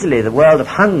easily the world of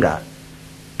hunger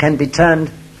can be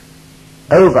turned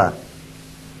over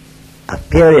a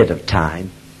period of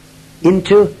time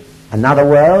into another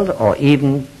world, or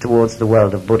even towards the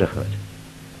world of Buddhahood.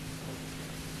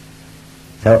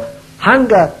 So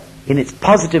hunger in its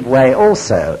positive way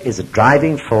also is a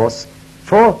driving force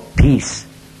for peace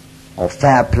or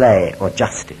fair play or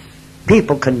justice.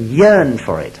 People can yearn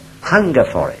for it, hunger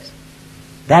for it.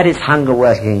 That is hunger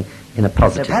working in a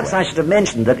positive way. Perhaps I should have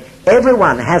mentioned that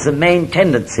everyone has a main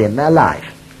tendency in their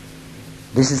life.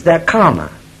 This is their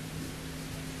karma.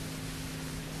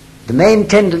 The main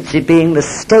tendency being the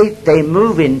state they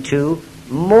move into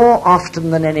more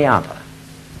often than any other.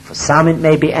 For some it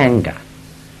may be anger.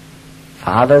 For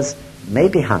others it may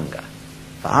be hunger.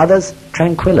 For others,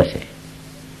 tranquility.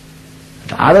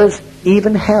 For others,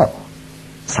 even hell.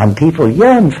 Some people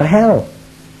yearn for hell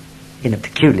in a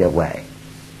peculiar way.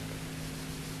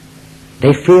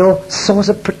 They feel sort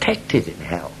of protected in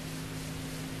hell,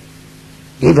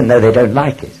 even though they don't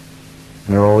like it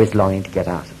and are always longing to get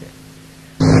out of it.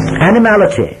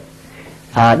 Animality.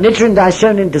 Nichiren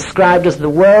Daishonin described as the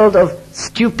world of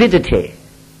stupidity.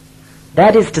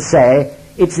 That is to say,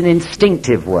 it's an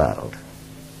instinctive world,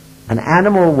 an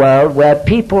animal world where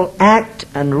people act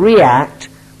and react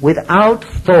without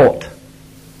thought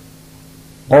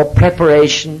or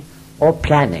preparation or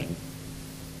planning,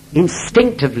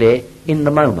 instinctively in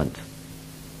the moment.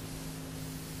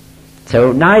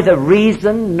 So neither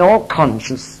reason nor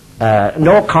conscience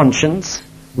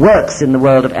works in the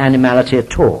world of animality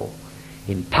at all.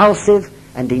 Impulsive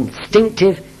and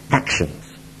instinctive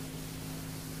actions.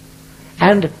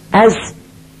 And as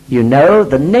you know,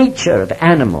 the nature of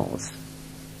animals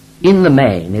in the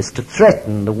main is to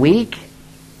threaten the weak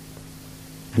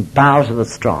and bow to the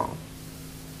strong.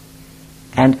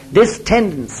 And this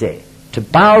tendency to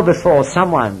bow before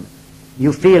someone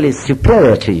you feel is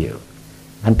superior to you,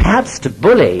 and perhaps to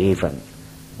bully even,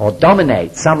 or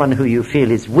dominate someone who you feel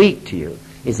is weak to you,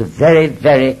 is a very,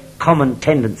 very common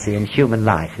tendency in human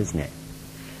life, isn't it?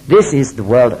 This is the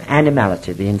world of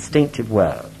animality, the instinctive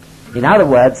world. In other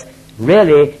words,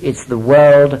 really it's the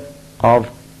world of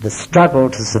the struggle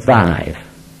to survive,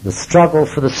 the struggle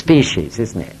for the species,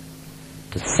 isn't it?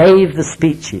 To save the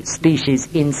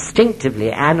species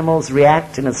instinctively, animals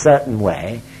react in a certain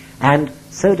way, and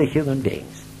so do human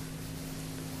beings.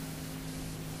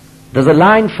 There's a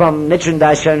line from Nichiren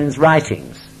Daishonin's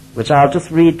writings, which I'll just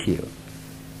read to you.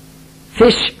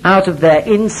 Fish, out of their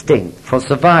instinct for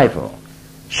survival,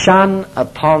 shun a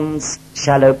pond's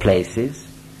shallow places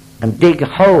and dig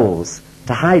holes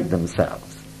to hide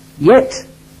themselves. Yet,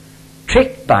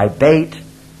 tricked by bait,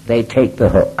 they take the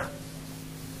hook.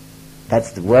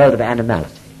 That's the world of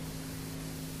animality.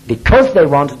 Because they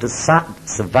wanted to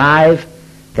survive,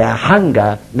 their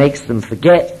hunger makes them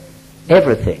forget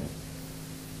everything.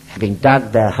 Having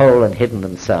dug their hole and hidden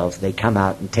themselves, they come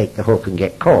out and take the hook and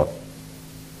get caught.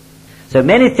 So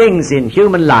many things in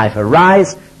human life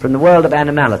arise from the world of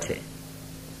animality.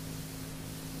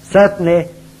 Certainly,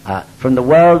 from the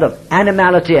world of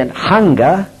animality and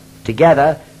hunger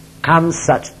together comes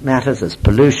such matters as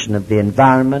pollution of the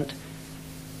environment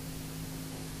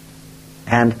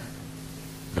and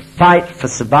the fight for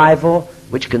survival,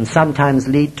 which can sometimes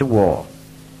lead to war.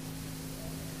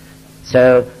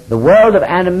 So the world of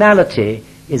animality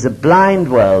is a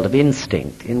blind world of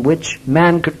instinct in which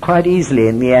man could quite easily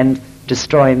in the end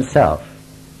destroy himself.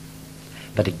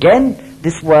 But again,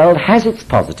 this world has its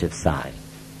positive side.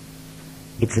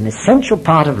 It's an essential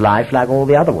part of life like all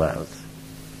the other worlds.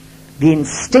 The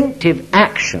instinctive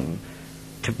action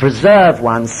to preserve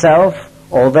oneself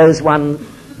or those one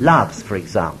loves, for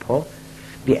example,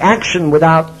 the action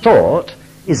without thought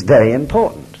is very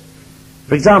important.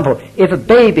 For example, if a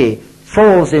baby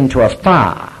falls into a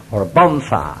fire or a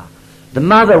bonfire, the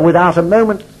mother without a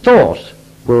moment's thought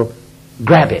will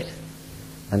grab it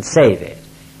and save it.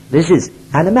 This is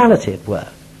animality at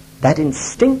work. That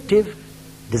instinctive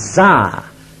desire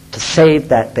to save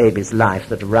that baby's life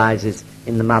that arises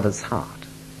in the mother's heart.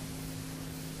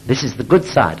 This is the good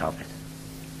side of it.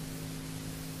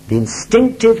 The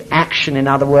instinctive action, in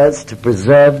other words, to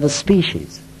preserve the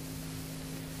species.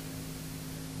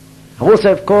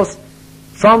 Also, of course,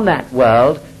 from that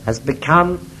world has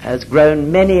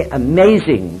grown many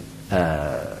amazing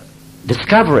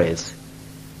discoveries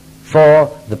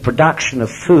for the production of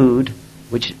food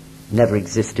which never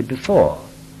existed before.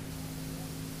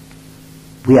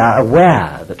 We are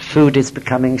aware that food is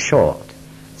becoming short.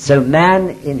 So man,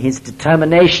 in his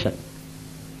determination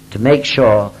to make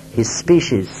sure his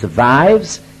species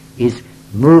survives, is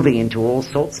moving into all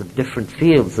sorts of different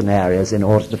fields and areas in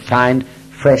order to find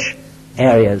fresh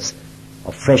areas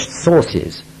or fresh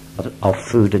sources of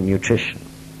food and nutrition.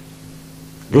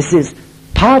 This is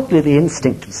partly the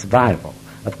instinct of survival.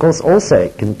 Of course, also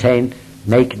it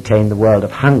may contain the world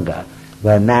of hunger,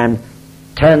 where man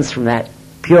turns from that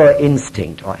pure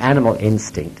instinct or animal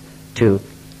instinct to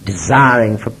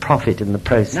desiring for profit in the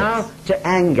process. Now to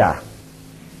anger.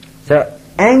 So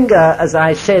anger, as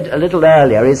I said a little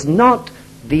earlier, is not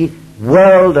the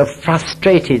world of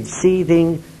frustrated,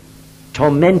 seething,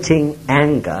 tormenting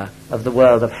anger of the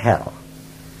world of hell.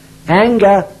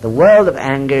 Anger, the world of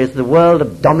anger, is the world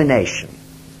of domination.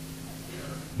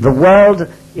 The world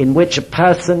in which a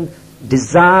person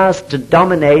desires to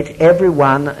dominate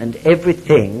everyone and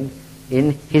everything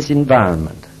in his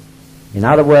environment. In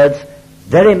other words,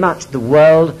 very much the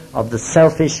world of the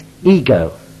selfish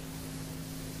ego.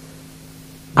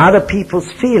 Other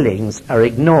people's feelings are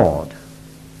ignored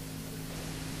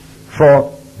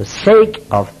for the sake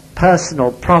of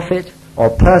personal profit or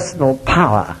personal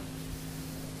power.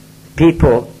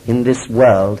 People in this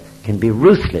world can be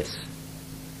ruthless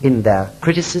in their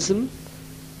criticism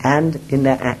and in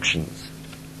their actions.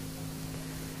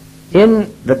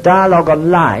 In the Dialogue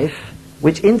on Life,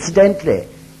 which incidentally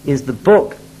is the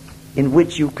book in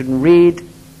which you can read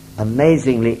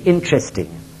amazingly interesting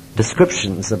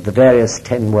descriptions of the various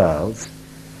 10 worlds,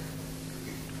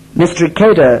 Mr.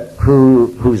 Ikeda,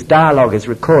 whose dialogue is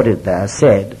recorded there,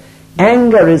 said,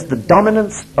 "Anger is the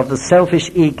dominance of the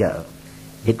selfish ego.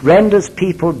 It renders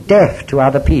people deaf to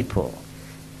other people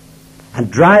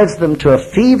and drives them to a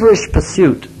feverish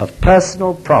pursuit of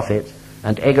personal profit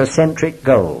and egocentric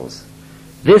goals.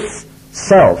 This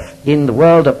self in the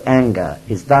world of anger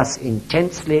is thus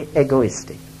intensely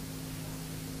egoistic."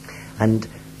 And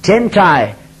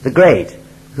Tentai the Great,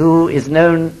 who is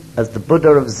known as the Buddha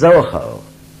of Zoho,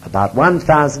 about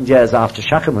 1,000 years after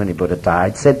Shakyamuni Buddha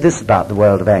died, said this about the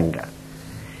world of anger: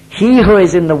 "He who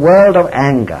is in the world of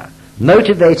anger,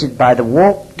 motivated by the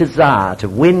warped desire to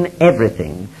win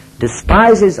everything,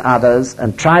 despises others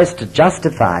and tries to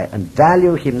justify and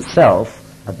value himself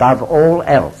above all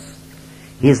else.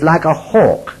 He is like a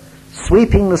hawk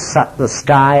sweeping the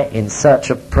sky in search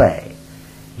of prey.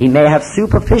 He may have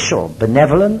superficial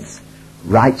benevolence,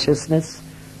 righteousness,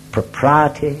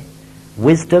 propriety,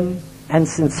 wisdom, and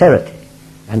sincerity,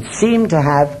 and seem to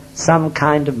have some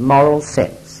kind of moral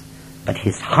sense, but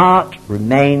his heart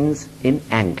remains in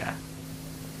anger."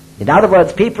 In other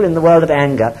words, people in the world of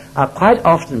anger are quite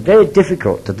often very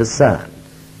difficult to discern,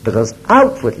 because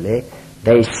outwardly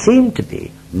they seem to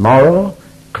be moral,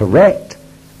 correct,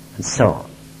 and so on.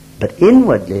 But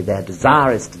inwardly their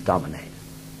desire is to dominate.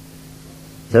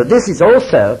 So this is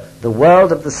also the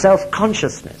world of the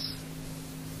self-consciousness.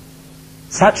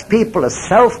 Such people are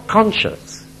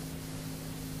self-conscious.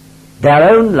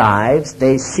 Their own lives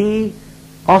they see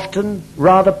often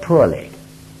rather poorly.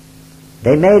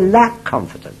 They may lack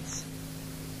confidence.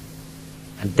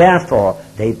 And therefore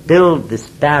they build this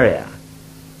barrier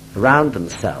around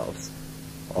themselves,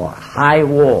 or a high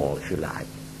wall, if you like,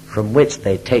 from which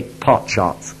they take pot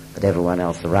shots at everyone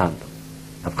else around them.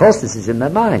 Of course, this is in their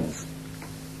minds.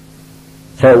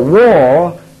 So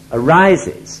war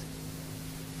arises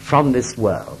from this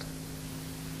world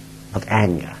of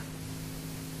anger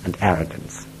and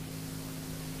arrogance.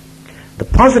 The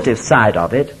positive side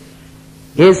of it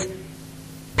is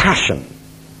passion.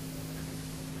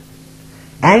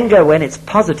 Anger, when it's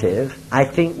positive, I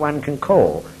think one can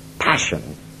call passion.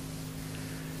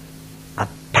 A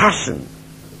passion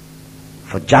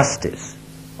for justice,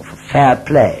 or for fair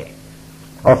play,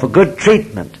 or for good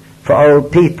treatment for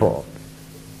old people,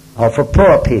 or for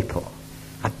poor people.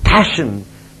 A passion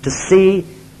to see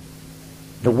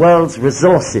the world's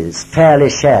resources fairly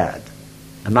shared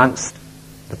amongst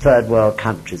the third world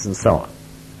countries and so on.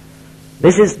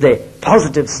 This is the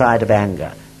positive side of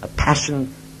anger, a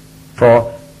passion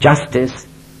for justice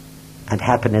and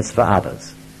happiness for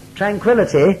others.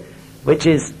 Tranquility, which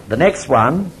is the next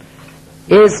one,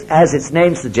 is, as its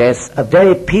name suggests, a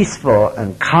very peaceful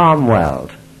and calm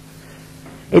world.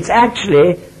 It's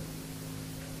actually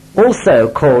also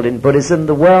called in Buddhism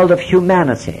the world of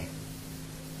humanity,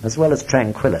 as well as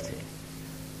tranquility.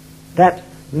 That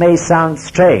may sound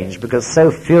strange because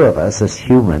so few of us as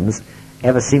humans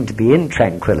ever seem to be in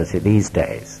tranquility these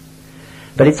days.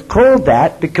 But it's called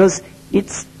that because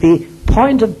it's the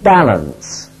point of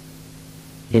balance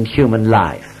in human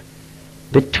life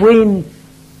between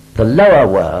the lower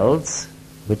worlds,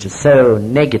 which are so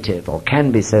negative or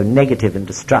can be so negative and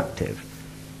destructive,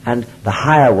 and the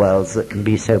higher worlds that can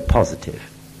be so positive.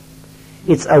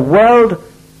 It's a world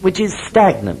which is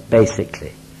stagnant,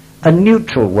 basically, a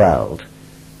neutral world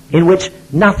in which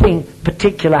nothing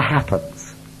particular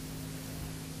happens.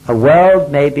 A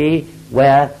world maybe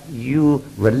where you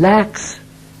relax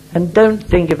and don't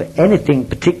think of anything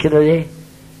particularly,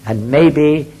 and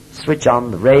maybe switch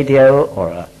on the radio or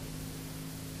a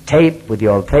tape with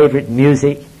your favorite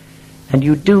music, and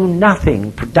you do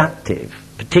nothing productive,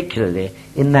 particularly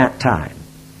in that time.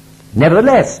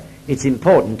 Nevertheless, it's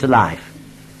important to life.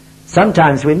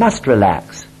 Sometimes we must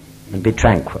relax and be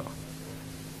tranquil.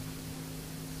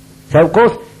 So, of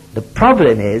course, the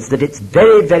problem is that it's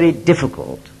very, very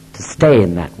difficult to stay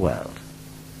in that world.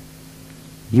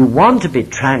 You want to be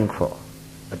tranquil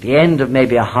at the end of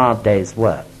maybe a hard day's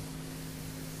work.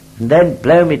 And then,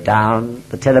 blow me down,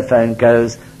 the telephone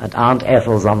goes and Aunt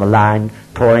Ethel's on the line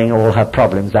pouring all her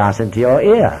problems out into your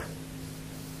ear.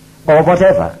 Or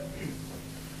whatever.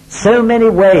 So many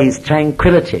ways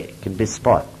tranquility can be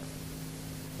spoiled.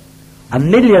 A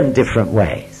million different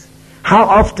ways. How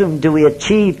often do we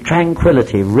achieve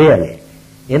tranquility, really,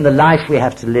 in the life we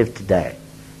have to live today?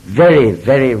 Very,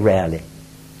 very rarely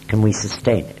can we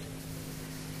sustain it.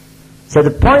 So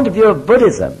the point of view of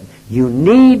Buddhism, you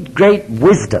need great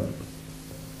wisdom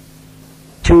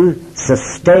to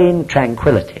sustain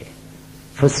tranquility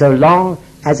for so long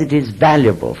as it is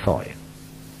valuable for you.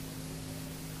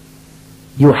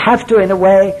 You have to, in a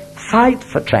way, fight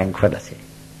for tranquility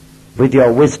with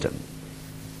your wisdom.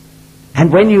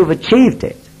 And when you've achieved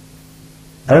it,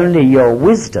 only your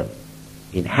wisdom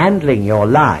in handling your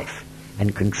life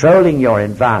and controlling your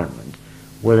environment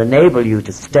will enable you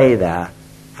to stay there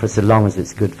for so long as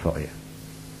it's good for you.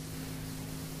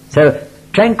 So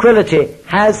tranquility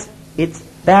has its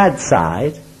bad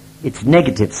side, its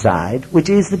negative side, which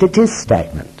is that it is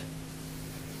stagnant.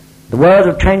 The world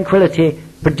of tranquility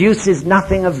produces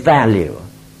nothing of value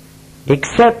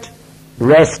except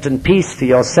rest and peace for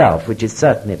yourself, which is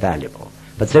certainly valuable.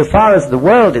 But so far as the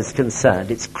world is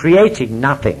concerned, it's creating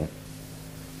nothing.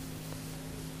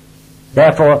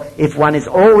 Therefore, if one is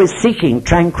always seeking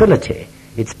tranquility,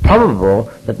 it's probable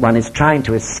that one is trying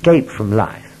to escape from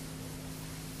life.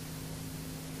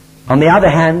 On the other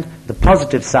hand, the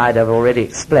positive side I've already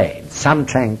explained. Some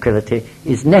tranquility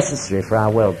is necessary for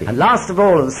our well-being. And last of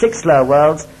all, of the 6 lower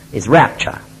worlds is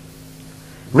rapture.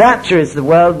 Rapture is the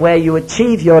world where you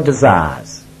achieve your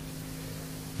desires.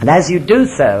 And as you do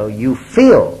so, you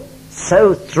feel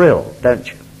so thrilled, don't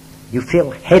you? You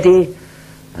feel heady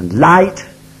and light.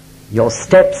 Your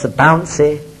steps are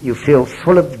bouncy. You feel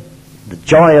full of the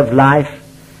joy of life.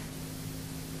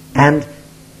 And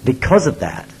because of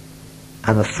that,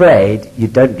 I'm afraid you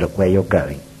don't look where you're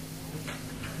going.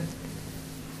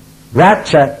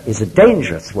 Rapture is a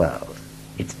dangerous world.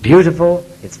 It's beautiful,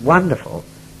 it's wonderful,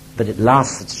 but it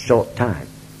lasts a short time.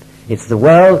 It's the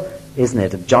world, isn't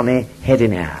it, of Johnny head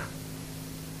in air.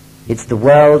 It's the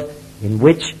world in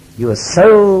which you are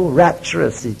so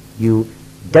rapturous that you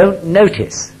don't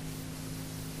notice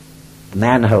the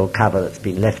manhole cover that's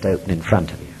been left open in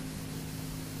front of you.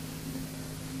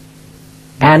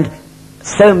 And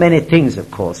so many things,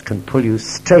 of course, can pull you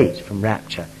straight from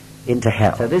rapture into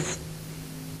hell. So this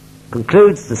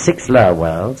concludes the 6 lower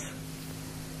worlds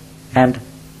and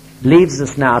leaves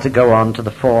us now to go on to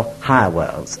the 4 higher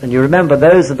worlds. And you remember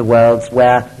those are the worlds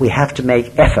where we have to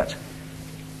make effort.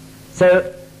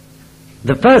 So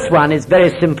the first one is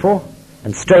very simple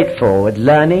and straightforward,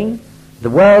 learning, the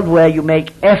world where you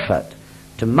make effort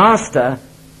to master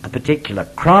a particular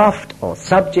craft or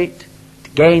subject, to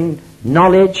gain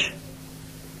knowledge,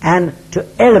 and to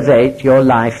elevate your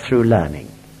life through learning.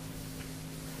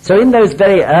 So in those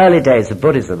very early days of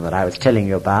Buddhism that I was telling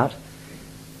you about,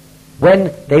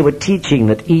 when they were teaching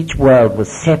that each world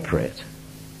was separate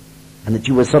and that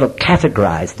you were sort of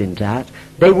categorized into that,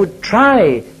 they would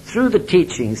try through the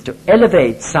teachings to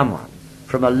elevate someone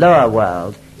from a lower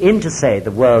world into, say,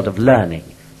 the world of learning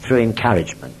through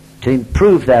encouragement, to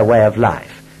improve their way of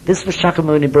life. This was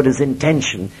Shakyamuni Buddha's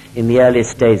intention in the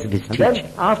earliest days of his teaching. And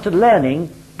then, after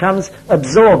learning, comes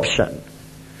absorption.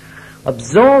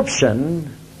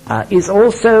 Absorption is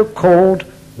also called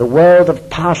the world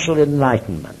of partial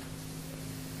enlightenment.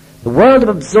 The world of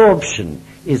absorption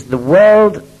is the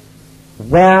world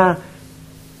where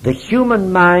the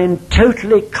human mind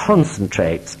totally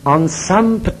concentrates on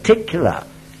some particular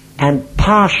and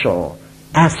partial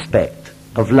aspect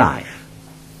of life.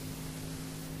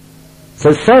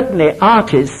 So certainly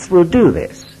artists will do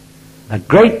this. A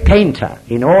great painter,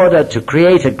 in order to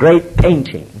create a great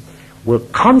painting, will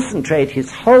concentrate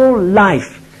his whole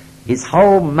life, his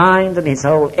whole mind and his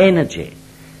whole energy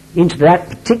into that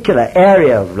particular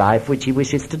area of life which he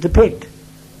wishes to depict.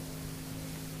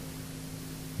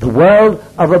 The world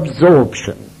of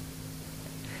absorption.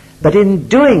 But in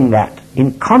doing that,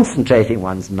 in concentrating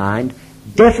one's mind,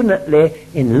 definitely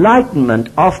enlightenment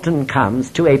often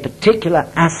comes to a particular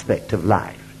aspect of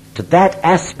life, to that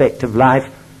aspect of life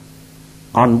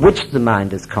on which the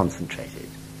mind is concentrated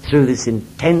through this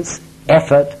intense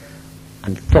effort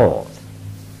and thought.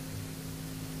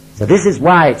 So this is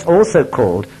why it's also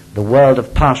called the world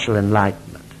of partial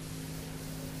enlightenment.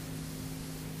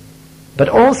 But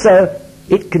also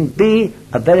it can be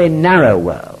a very narrow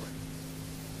world.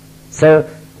 So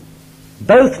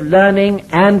both learning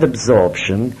and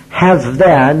absorption have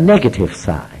their negative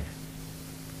side,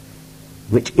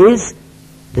 which is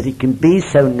that it can be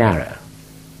so narrow,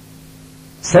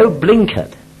 so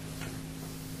blinkered.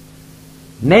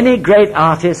 Many great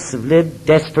artists have lived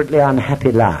desperately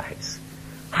unhappy lives.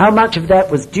 How much of that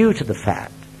was due to the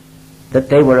fact that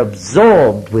they were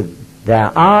absorbed with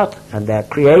their art and their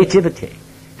creativity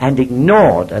and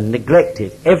ignored and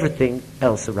neglected everything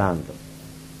else around them?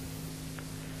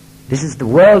 This is the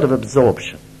world of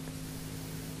absorption.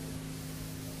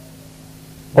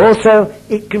 Also,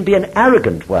 it can be an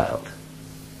arrogant world.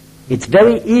 It's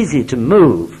very easy to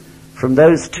move from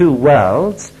those two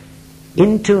worlds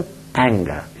into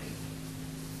anger,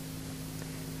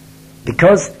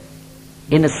 because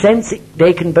in a sense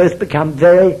they can both become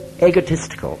very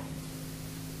egotistical,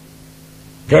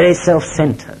 very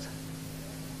self-centered.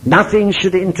 Nothing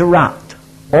should interrupt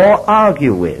or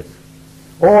argue with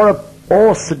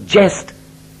or suggest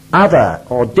other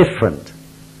or different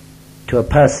to a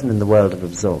person in the world of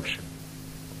absorption.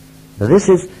 So this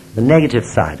is the negative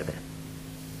side of it.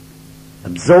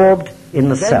 Absorbed in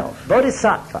the self.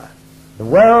 Bodhisattva, the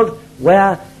world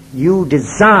where you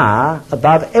desire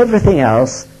above everything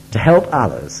else to help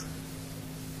others.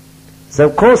 So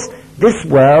of course this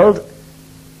world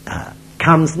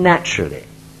comes naturally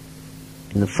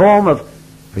in the form of,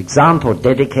 for example,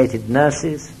 dedicated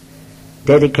nurses,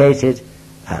 dedicated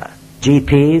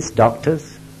GPs,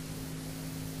 doctors,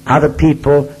 other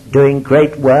people doing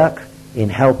great work in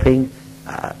helping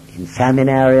in famine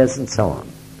areas and so on.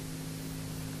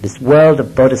 This world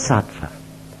of bodhisattva.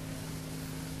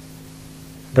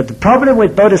 But the problem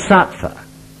with bodhisattva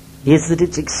is that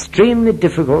it's extremely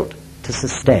difficult to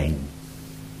sustain.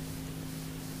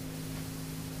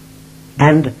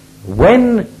 And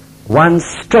when one's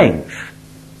strength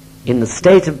in the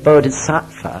state of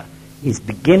bodhisattva is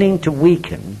beginning to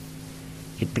weaken,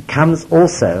 it becomes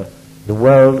also the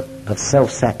world of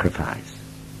self-sacrifice,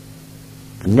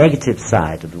 the negative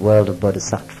side of the world of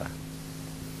bodhisattva.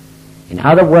 In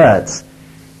other words,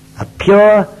 a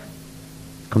pure,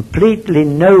 completely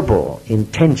noble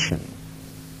intention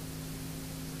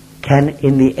can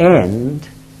in the end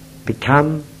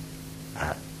become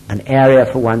an area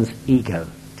for one's ego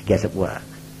to get at work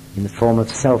in the form of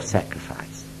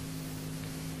self-sacrifice.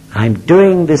 I'm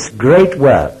doing this great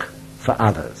work for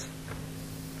others.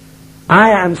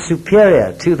 I am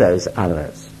superior to those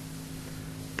others,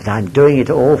 but I'm doing it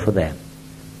all for them,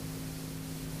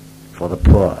 for the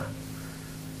poor,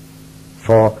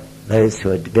 for those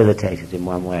who are debilitated in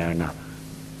one way or another.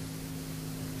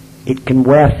 It can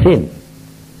wear thin,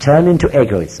 turn into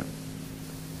egoism.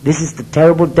 This is the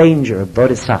terrible danger of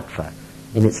bodhisattva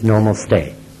in its normal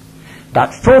state.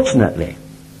 But fortunately,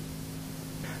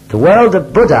 the world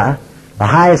of Buddha, the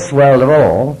highest world of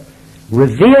all,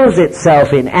 reveals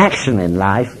itself in action in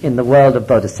life in the world of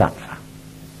bodhisattva.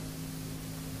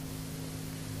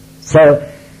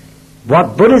 So,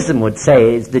 what Buddhism would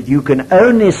say is that you can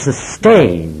only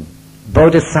sustain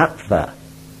bodhisattva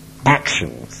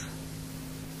actions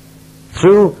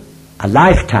through a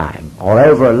lifetime or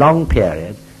over a long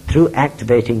period through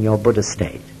activating your Buddha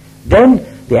state.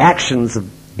 Then the actions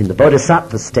in the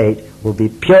bodhisattva state will be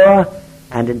pure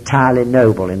and entirely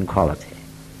noble in quality,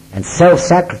 and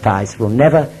self-sacrifice will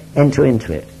never enter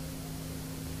into it.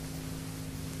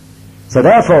 So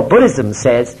therefore Buddhism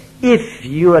says, if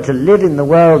you are to live in the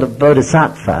world of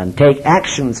bodhisattva and take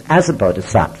actions as a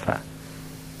bodhisattva,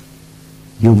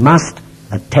 you must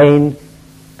attain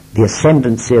the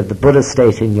ascendancy of the Buddha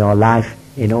state in your life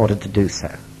in order to do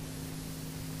so.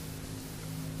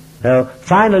 So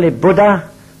finally, Buddha,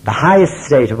 the highest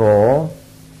state of all,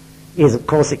 is of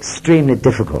course extremely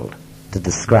difficult to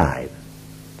describe.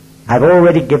 I've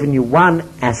already given you one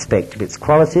aspect of its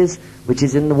qualities, which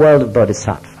is in the world of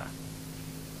bodhisattva.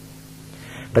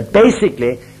 But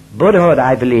basically, Buddhahood,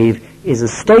 I believe, is a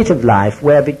state of life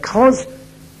where, because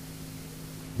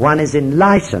one is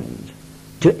enlightened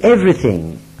to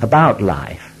everything about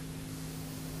life,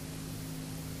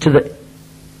 to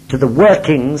the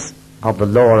workings of the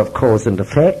law of cause and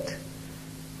effect,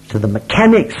 to the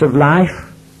mechanics of life,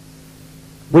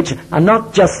 which are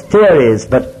not just theories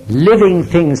but living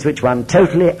things which one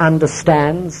totally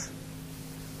understands,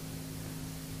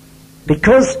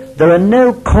 because there are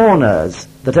no corners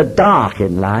that are dark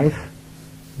in life,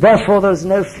 therefore there is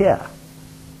no fear.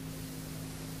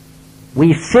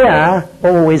 We fear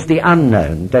always the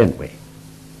unknown, don't we?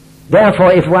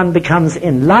 Therefore, if one becomes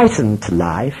enlightened to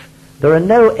life, there are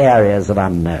no areas of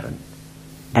unknown,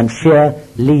 and fear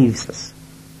leaves us.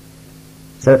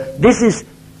 So this is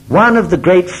one of the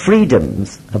great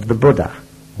freedoms of the Buddha,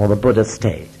 or the Buddha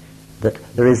state, that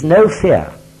there is no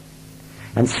fear.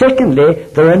 And secondly,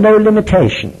 there are no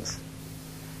limitations.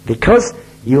 Because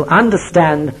you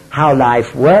understand how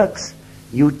life works,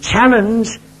 you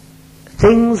challenge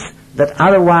things that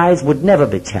otherwise would never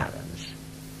be challenged.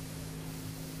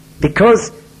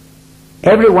 Because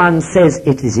everyone says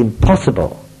it is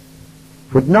impossible,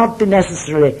 would not be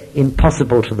necessarily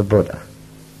impossible to the Buddha.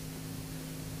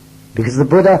 Because the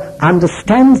Buddha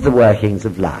understands the workings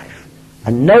of life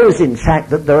and knows in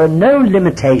fact that there are no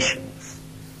limitations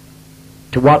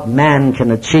to what man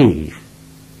can achieve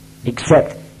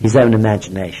except his own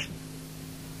imagination,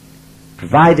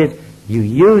 provided you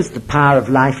use the power of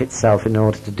life itself in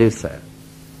order to do so.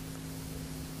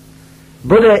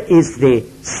 Buddha is the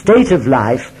state of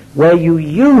life where you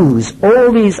use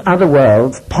all these other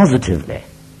worlds positively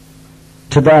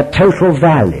to their total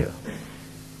value.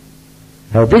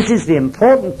 Now this is the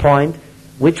important point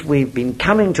which we've been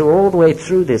coming to all the way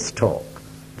through this talk,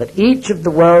 that each of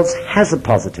the worlds has a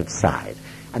positive side,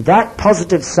 and that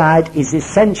positive side is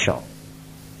essential.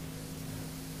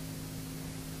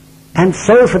 And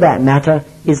so, for that matter,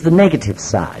 is the negative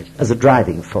side as a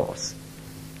driving force.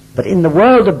 But in the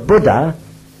world of Buddha,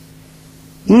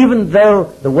 even though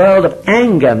the world of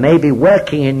anger may be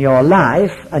working in your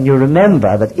life, and you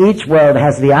remember that each world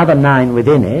has the other 9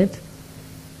 within it,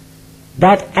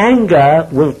 that anger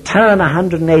will turn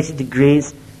 180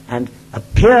 degrees and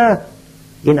appear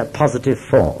in a positive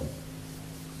form.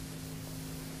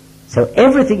 So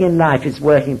everything in life is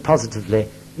working positively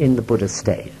in the Buddha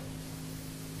state.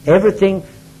 Everything,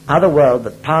 other world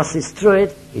that passes through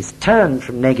it is turned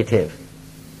from negative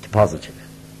to positive.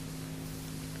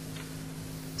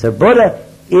 So Buddha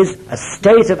is a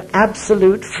state of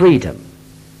absolute freedom.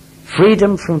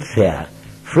 Freedom from fear.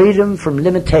 Freedom from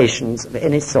limitations of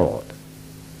any sort.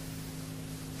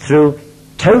 Through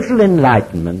total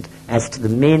enlightenment as to the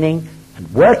meaning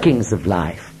and workings of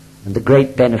life and the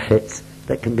great benefits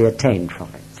that can be attained from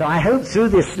it. So I hope through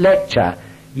this lecture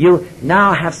you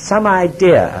now have some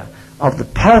idea of the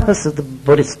purpose of the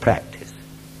Buddhist practice.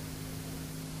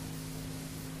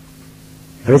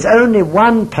 There is only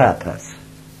one purpose,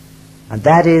 and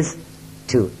that is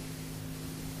to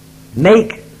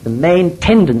make the main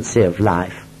tendency of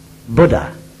life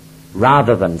Buddha,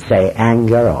 rather than, say,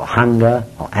 anger or hunger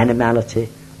or animality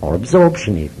or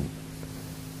absorption even.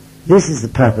 This is the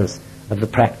purpose of the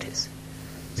practice.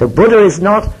 So Buddha is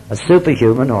not a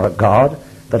superhuman or a god,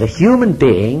 but a human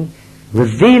being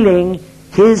revealing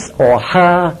his or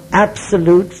her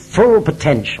absolute full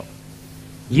potential,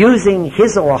 using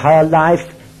his or her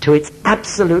life to its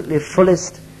absolutely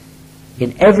fullest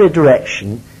in every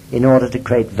direction in order to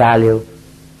create value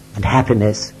and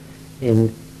happiness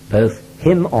in both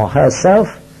him or herself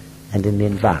and in the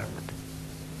environment.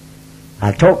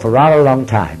 I've talked for a rather long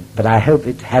time, but I hope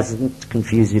it hasn't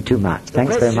confused you too much.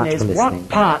 Thanks very much for listening. What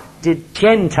part did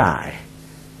Tiantai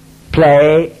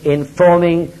play in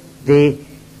forming the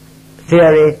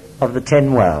theory of the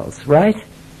 10 worlds, right?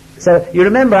 So you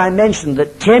remember I mentioned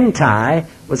that Tiantai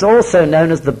was also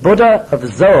known as the Buddha of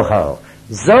Zoho.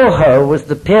 Zoho was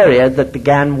the period that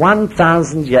began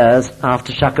 1,000 years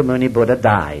after Shakyamuni Buddha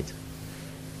died.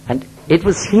 And it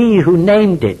was he who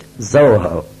named it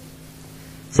Zoho.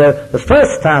 So the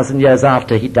first 1,000 years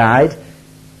after he died,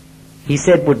 he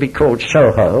said would be called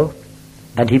Shoho,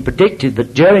 and he predicted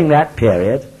that during that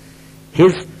period,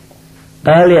 his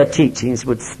earlier teachings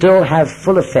would still have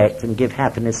full effect and give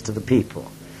happiness to the people.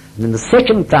 And in the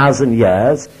second 1,000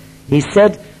 years, he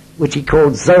said, which he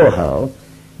called Zoho,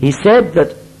 he said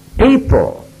that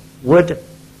people would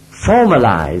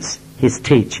formalize his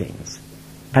teachings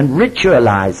and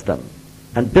ritualize them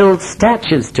and build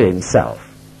statues to himself.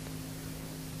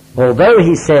 Although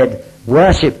he said,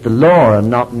 worship the law and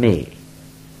not me.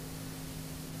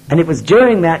 And it was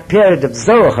during that period of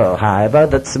Zoho, however,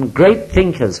 that some great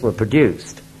thinkers were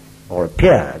produced, or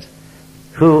appeared,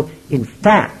 who in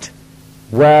fact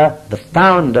were the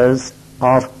founders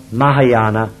of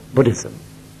Mahayana Buddhism.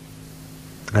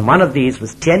 And one of these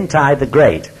was Tiantai the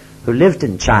Great, who lived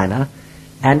in China,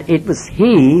 and it was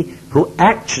he who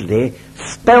actually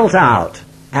spelt out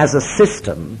as a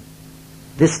system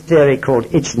this theory called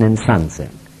Ichinen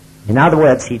Sanzen. In other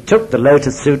words, he took the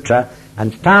Lotus Sutra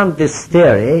and found this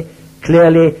theory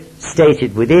clearly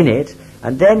stated within it,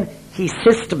 and then he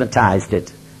systematized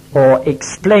it or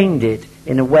explained it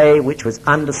in a way which was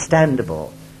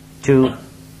understandable to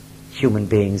human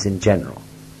beings in general.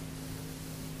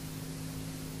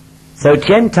 So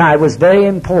Tiantai was very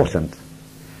important.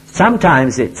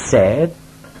 Sometimes it's said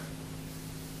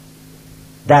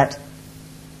that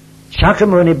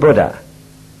Shakyamuni Buddha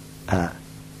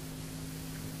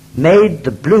made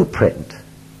the blueprint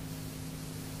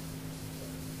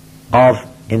of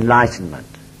enlightenment,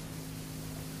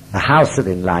 the house of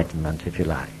enlightenment, if you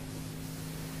like.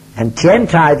 And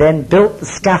Tiantai then built the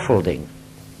scaffolding,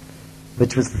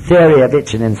 which was the theory of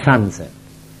Nichiren Sanzen.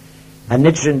 And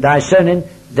Nichiren Daishonin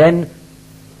then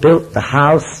built the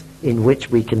house in which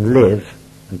we can live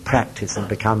and practice and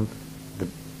become the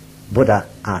Buddha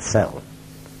ourselves.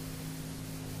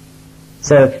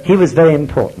 So he was very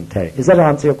important, Terry. Does that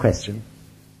answer your question?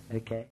 Okay.